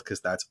scale,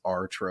 because that's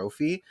our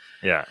trophy.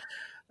 Yeah.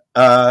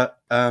 I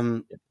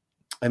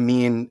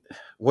mean,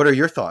 what are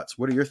your thoughts?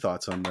 What are your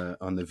thoughts on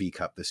the V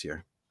Cup this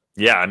year?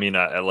 Yeah, I mean,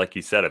 like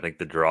you said, I think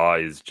the draw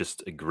is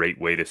just a great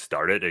way to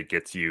start it. It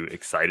gets you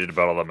excited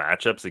about all the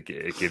matchups.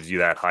 It gives you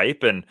that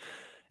hype, and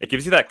it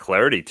gives you that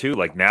clarity too.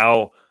 Like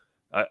now,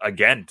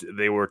 again,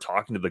 they were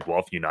talking to the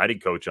Guelph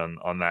United coach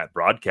on that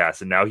broadcast,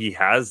 and now he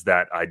has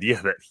that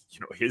idea that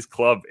his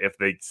club, if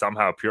they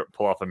somehow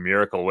pull off a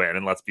miracle win,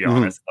 and let's be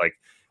honest, like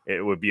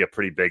it would be a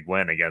pretty big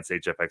win against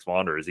HFX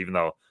Wanderers, even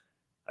though,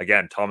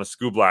 again, Thomas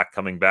Skublak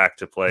coming back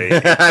to play.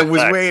 I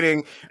was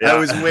waiting.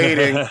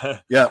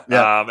 Yeah.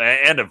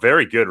 And a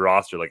very good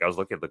roster. Like I was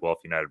looking at the Guelph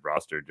United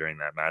roster during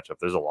that matchup.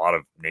 There's a lot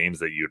of names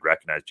that you'd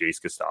recognize.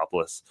 Jace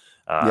Kostopoulos,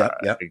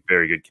 a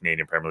very good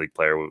Canadian Premier League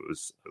player,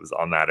 was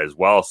on that as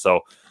well.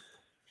 So,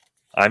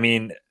 I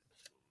mean,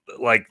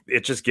 like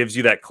it just gives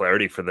you that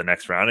clarity for the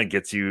next round and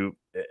gets you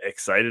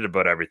excited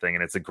about everything,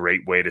 and it's a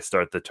great way to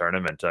start the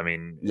tournament. I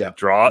mean,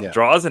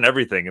 draws and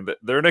everything, and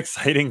they're an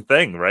exciting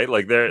thing, right?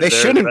 Like they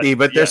shouldn't be,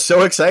 but they're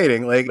so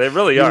exciting. Like they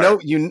really are.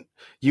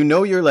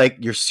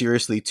 You're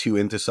seriously too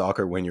into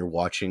soccer when you're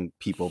watching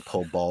people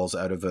pull balls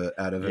out of a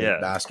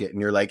basket,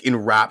 and you're like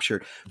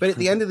enraptured. But at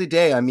the end of the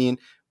day, I mean,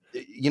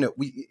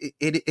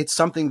 it's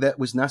something that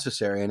was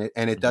necessary,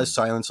 and it does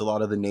silence a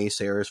lot of the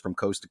naysayers from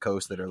coast to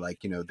coast that are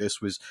like,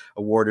 this was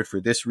awarded for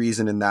this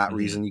reason and that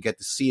reason. You get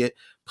to see it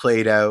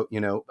played out.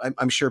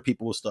 I'm sure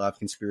people will still have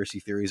conspiracy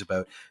theories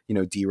about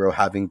Dero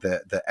having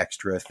the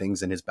extra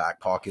things in his back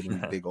pocket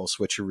and the big old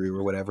switcheroo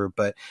or whatever.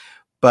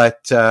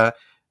 But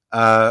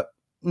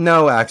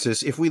no,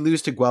 Axis, if we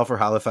lose to Guelph or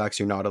Halifax,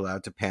 you're not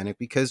allowed to panic,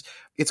 because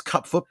it's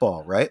cup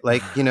football, right?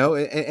 Like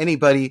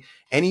anybody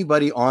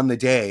on the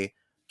day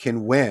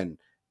can win.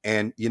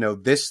 And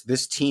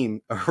this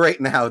team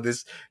right now,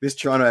 this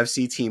Toronto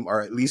FC team,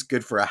 are at least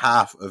good for a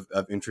half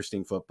of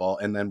interesting football,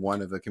 and then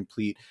one of a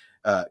complete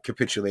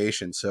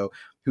capitulation. So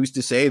who's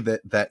to say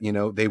that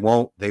they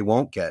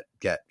won't get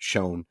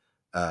shown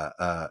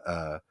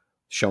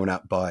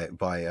up by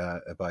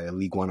a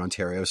League One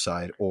Ontario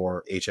side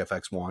or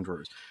HFX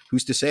Wanderers?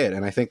 Who's to say it?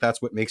 And I think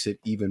that's what makes it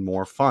even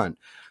more fun.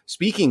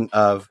 Speaking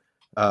of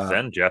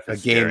Zen Jeff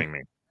is scaring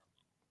me.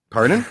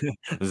 Pardon?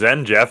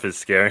 Zen Jeff is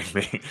scaring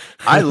me.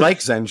 I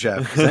like Zen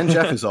Jeff. Zen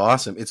Jeff is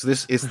awesome. It's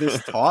this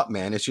top,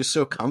 man. It's just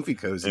so comfy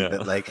cozy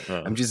that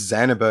I'm just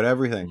zen about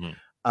everything.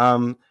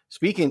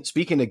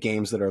 Speaking of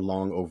games that are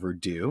long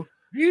overdue,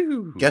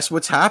 Whew. guess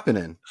what's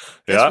happening?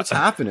 Guess what's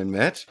happening,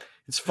 Mitch?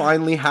 It's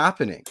finally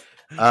happening.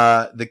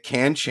 The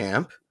Can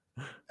Champ.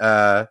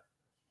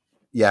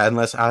 Yeah,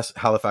 unless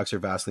Halifax are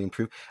vastly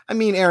improved. I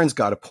mean, Aaron's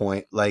got a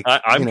point. Like,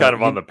 I'm kind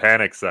of on the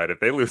panic side. If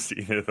they lose to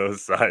either of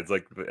those sides,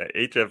 like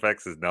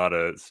HFX is not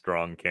a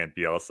strong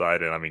CanPL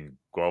side, and I mean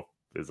Guelph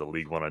is a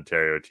League One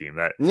Ontario team.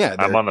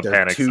 I'm on the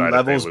panic two side.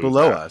 Levels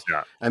below us.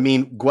 Yeah. I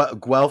mean,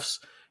 Guelph's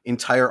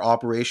entire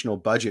operational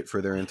budget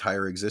for their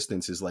entire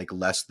existence is like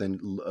less than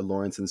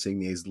Lawrence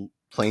Insigne's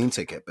plane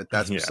ticket, but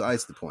that's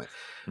besides the point.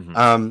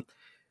 Mm-hmm.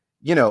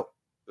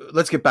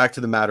 Let's get back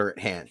to the matter at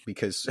hand,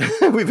 because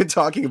we've been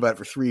talking about it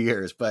for 3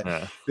 years, but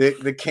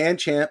the Can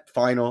Champ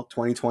final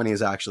 2020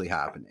 is actually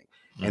happening,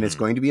 and it's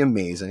going to be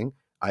amazing.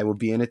 I will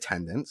be in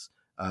attendance.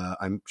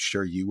 I'm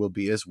sure you will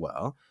be as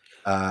well.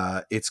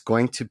 It's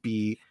going to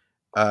be,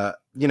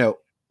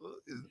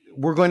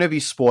 we're going to be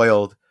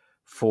spoiled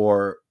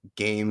for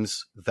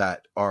games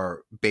that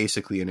are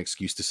basically an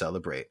excuse to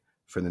celebrate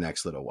for the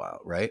next little while,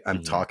 right?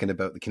 I'm talking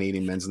about the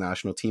Canadian men's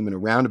national team in a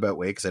roundabout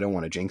way, because I don't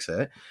want to jinx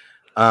it.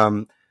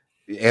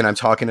 And I'm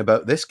talking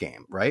about this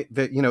game, right?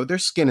 That,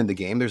 there's skin in the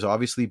game. There's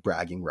obviously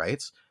bragging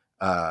rights.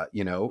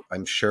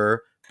 I'm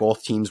sure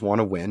both teams want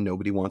to win.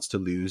 Nobody wants to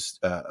lose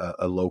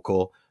a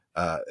local,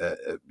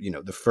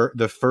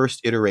 the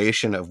first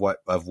iteration of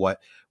what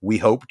we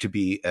hope to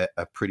be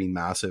a pretty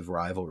massive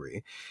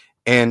rivalry.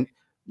 And,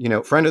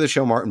 friend of the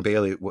show, Martin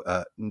Bailey,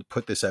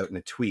 put this out in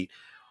a tweet.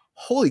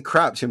 Holy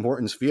crap, Tim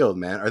Hortons Field,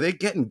 man. Are they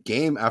getting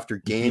game after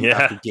game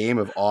after game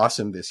of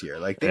awesome this year?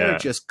 Like, they are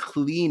just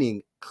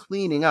cleaning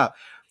up.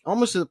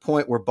 Almost to the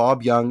point where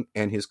Bob Young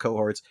and his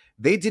cohorts,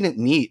 they didn't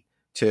need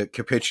to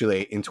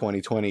capitulate in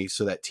 2020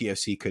 so that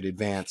TFC could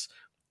advance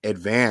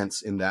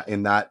in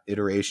that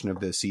iteration of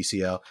the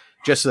CCL,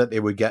 just so that they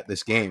would get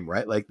this game,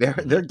 right? Like,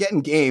 they're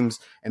getting games,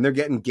 and they're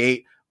getting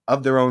gate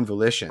of their own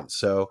volition.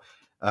 So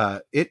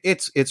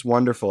it's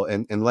wonderful.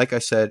 And like I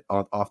said,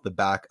 off the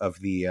back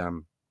of the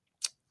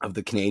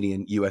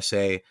Canadian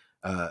USA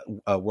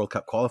World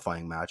Cup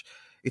qualifying match,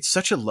 it's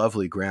such a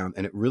lovely ground,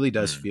 and it really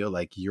does feel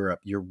like Europe.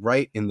 You're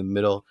right in the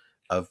middle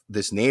of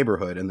this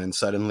neighborhood, and then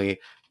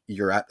suddenly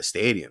you're at the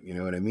stadium. You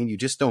know what I mean? You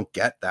just don't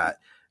get that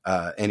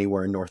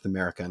anywhere in North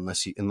America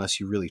unless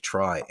you really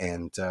try.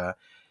 And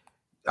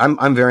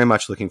I'm very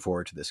much looking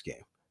forward to this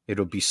game.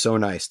 It'll be so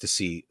nice to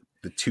see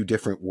the two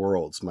different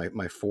worlds,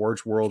 my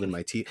Forge world and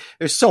my T.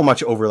 There's so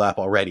much overlap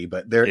already,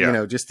 but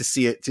there, just to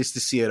see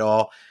it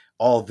all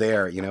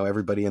there,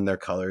 everybody in their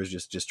colors,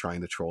 just trying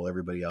to troll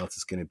everybody else,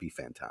 is going to be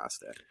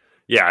fantastic.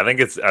 Yeah, I think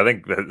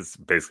that's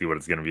basically what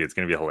it's going to be. It's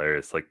going to be a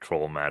hilarious, like,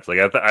 troll match. Like,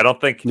 I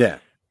don't think. Yeah.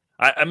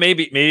 I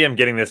maybe I'm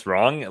getting this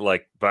wrong,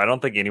 like, but I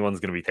don't think anyone's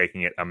going to be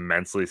taking it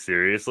immensely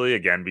seriously,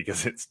 again,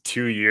 because it's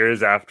 2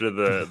 years after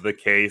the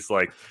case.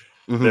 Like,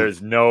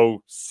 there's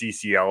no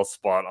CCL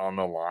spot on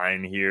the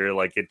line here.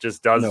 Like, it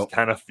just does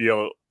kind of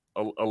feel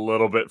a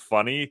little bit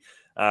funny.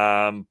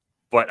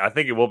 But I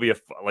think it will be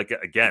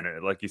again,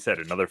 like you said,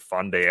 another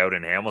fun day out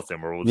in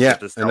Hamilton, where we'll just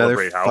to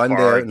celebrate how far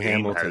our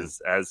game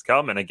has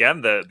come. And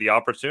again, the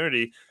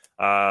opportunity,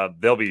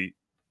 there'll be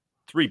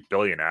 3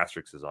 billion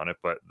asterisks on it,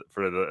 but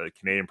for the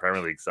Canadian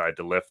Premier League side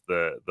to lift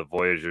the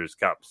Voyageurs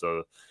Cup.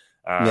 So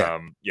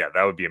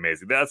that would be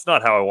amazing. That's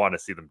not how I want to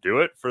see them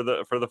do it for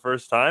the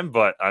first time,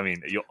 but I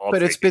mean,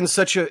 it's been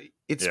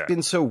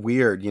so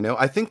weird.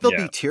 I think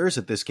there'll be tears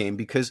at this game,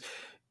 because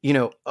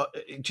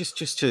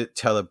just to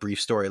tell a brief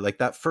story, like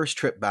that first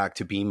trip back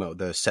to BMO,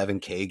 the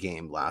 7K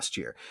game last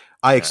year,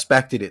 I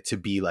expected it to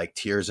be like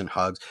tears and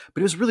hugs,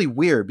 but it was really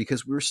weird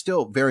because we were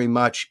still very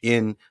much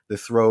in the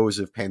throes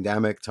of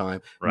pandemic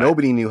time. Right.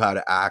 Nobody knew how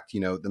to act.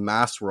 The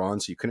masks were on,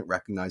 so you couldn't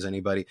recognize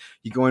anybody.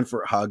 You go in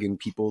for a hug and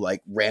people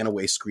like ran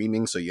away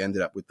screaming. So you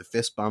ended up with the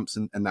fist bumps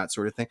and that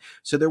sort of thing.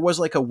 So there was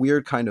like a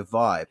weird kind of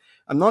vibe.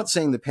 I'm not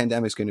saying the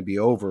pandemic's going to be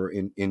over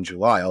in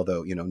July,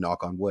 although,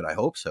 knock on wood, I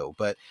hope so.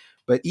 But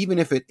even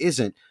if it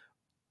isn't,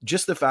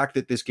 just the fact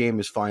that this game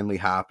is finally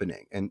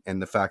happening,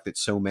 and the fact that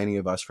so many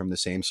of us from the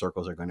same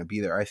circles are going to be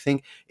there, I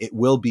think it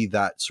will be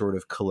that sort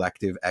of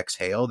collective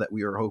exhale that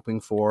we were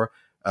hoping for.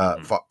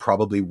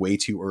 Probably way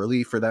too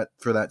early for that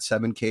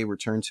 7K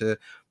return to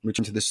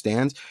the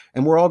stands,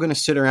 and we're all going to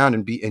sit around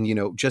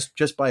and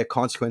just by a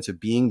consequence of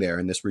being there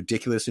in this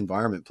ridiculous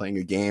environment, playing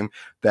a game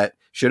that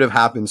should have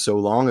happened so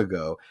long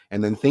ago,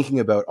 and then thinking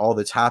about all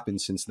that's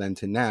happened since then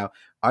to now,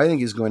 I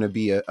think is going to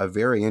be a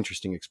very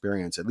interesting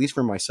experience, at least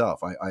for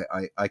myself.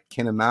 I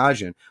can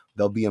imagine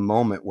there'll be a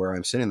moment where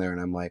I'm sitting there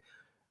and I'm like,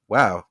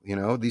 wow,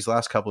 these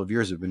last couple of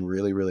years have been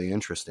really, really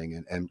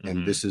interesting,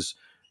 and this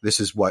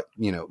is what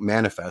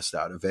manifests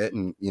out of it,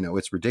 and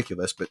it's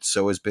ridiculous, but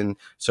so has been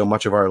so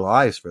much of our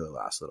lives for the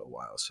last little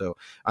while. So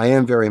I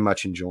am very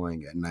much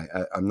enjoying it, and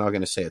I'm not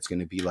going to say it's going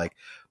to be like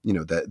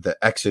the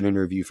exit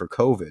interview for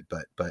COVID,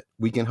 but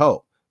we can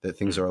hope that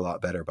things are a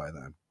lot better by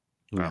then.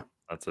 Wow,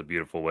 that's a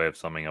beautiful way of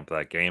summing up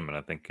that game, and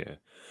I think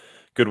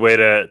good way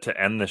to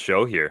end the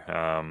show here.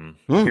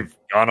 We've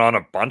gone on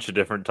a bunch of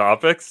different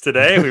topics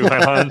today. We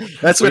went on.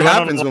 That's what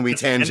happens when we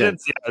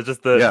tangent. Yeah,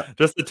 just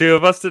the two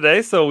of us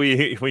today. So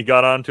we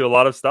got on to a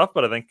lot of stuff,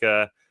 but I think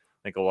a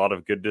lot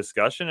of good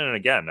discussion. And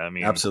again, I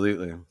mean,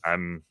 absolutely,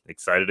 I'm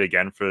excited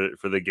again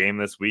for the game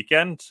this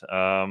weekend.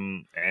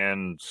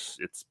 And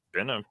it's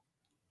been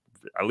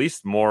at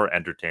least more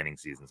entertaining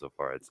season so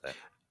far, I'd say.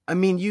 I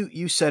mean,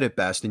 you said it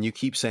best, and you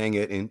keep saying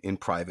it in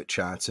private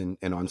chats and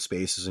on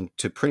Spaces and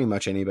to pretty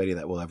much anybody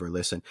that will ever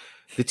listen.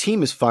 The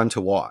team is fun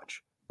to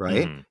watch,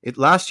 right? It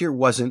last year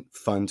wasn't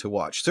fun to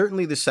watch.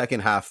 Certainly the second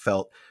half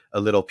felt a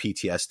little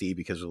PTSD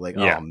because we're like,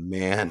 oh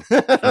man,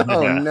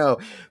 no.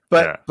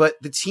 But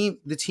the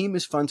team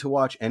is fun to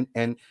watch,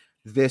 and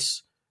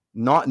this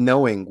not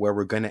knowing where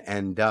we're going to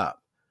end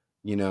up,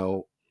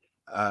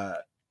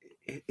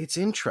 it's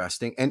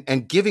interesting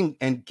and giving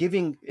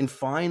and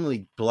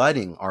finally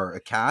blooding our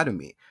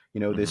academy,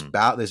 this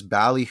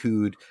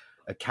ballyhooed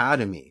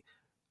academy.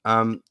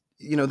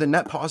 The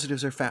net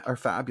positives are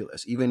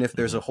fabulous, even if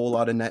there's a whole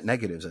lot of net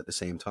negatives at the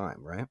same time,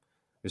 right?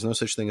 There's no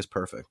such thing as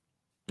perfect.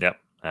 Yep,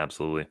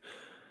 absolutely.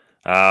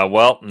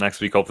 Well, next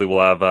week, hopefully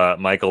we'll have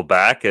Michael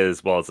back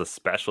as well as a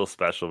special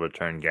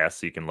return guest.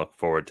 So you can look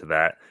forward to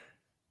that.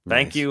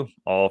 Thank you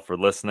all for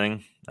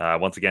listening.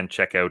 Once again,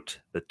 check out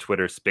the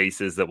Twitter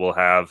Spaces that we'll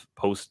have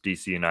post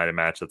DC United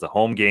match. That's a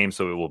home game,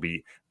 so it will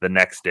be the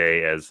next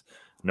day, as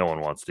no one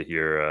wants to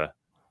hear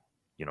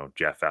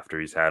Jeff after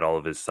he's had all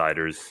of his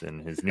ciders in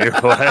his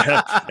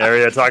nearby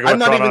area. Talking about I'm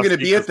not even going to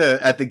be at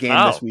the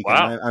game this weekend.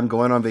 Wow. I'm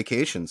going on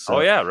vacation. So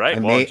right.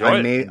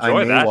 I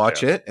may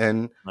watch it,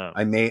 and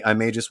I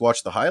may just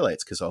watch the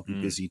highlights because I'll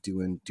be busy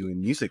doing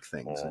music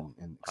things.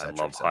 And I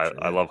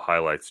love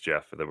highlights,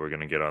 Jeff, that we're going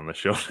to get on the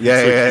show.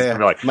 Yeah.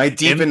 Like, my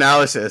deep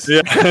analysis.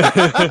 Yeah.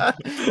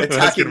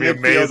 Attacking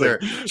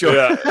midfielder.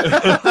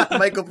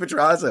 Michael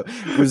Petrasso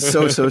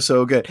was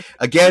so good.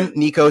 Again,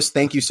 Nikos,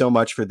 thank you so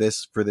much for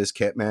this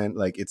kit, man.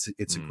 Like,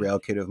 it's a grail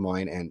kit of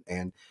mine,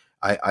 and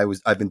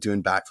I've been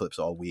doing backflips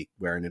all week,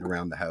 wearing it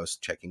around the house,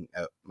 checking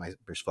out my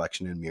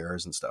reflection in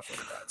mirrors and stuff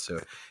like that. So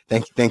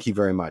thank you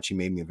very much. You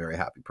made me a very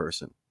happy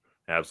person.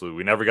 Absolutely.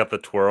 We never got the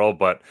twirl,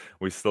 but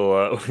we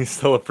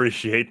still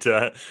appreciate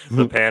the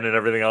pan and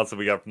everything else that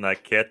we got from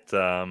that kit.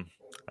 I'm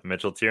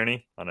Mitchell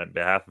Tierney on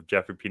behalf of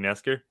Jeffrey P.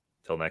 Nesker.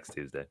 Till next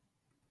Tuesday.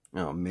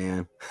 Oh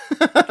man.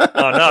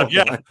 Oh no,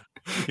 yeah.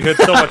 You had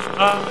so much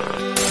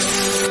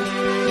fun.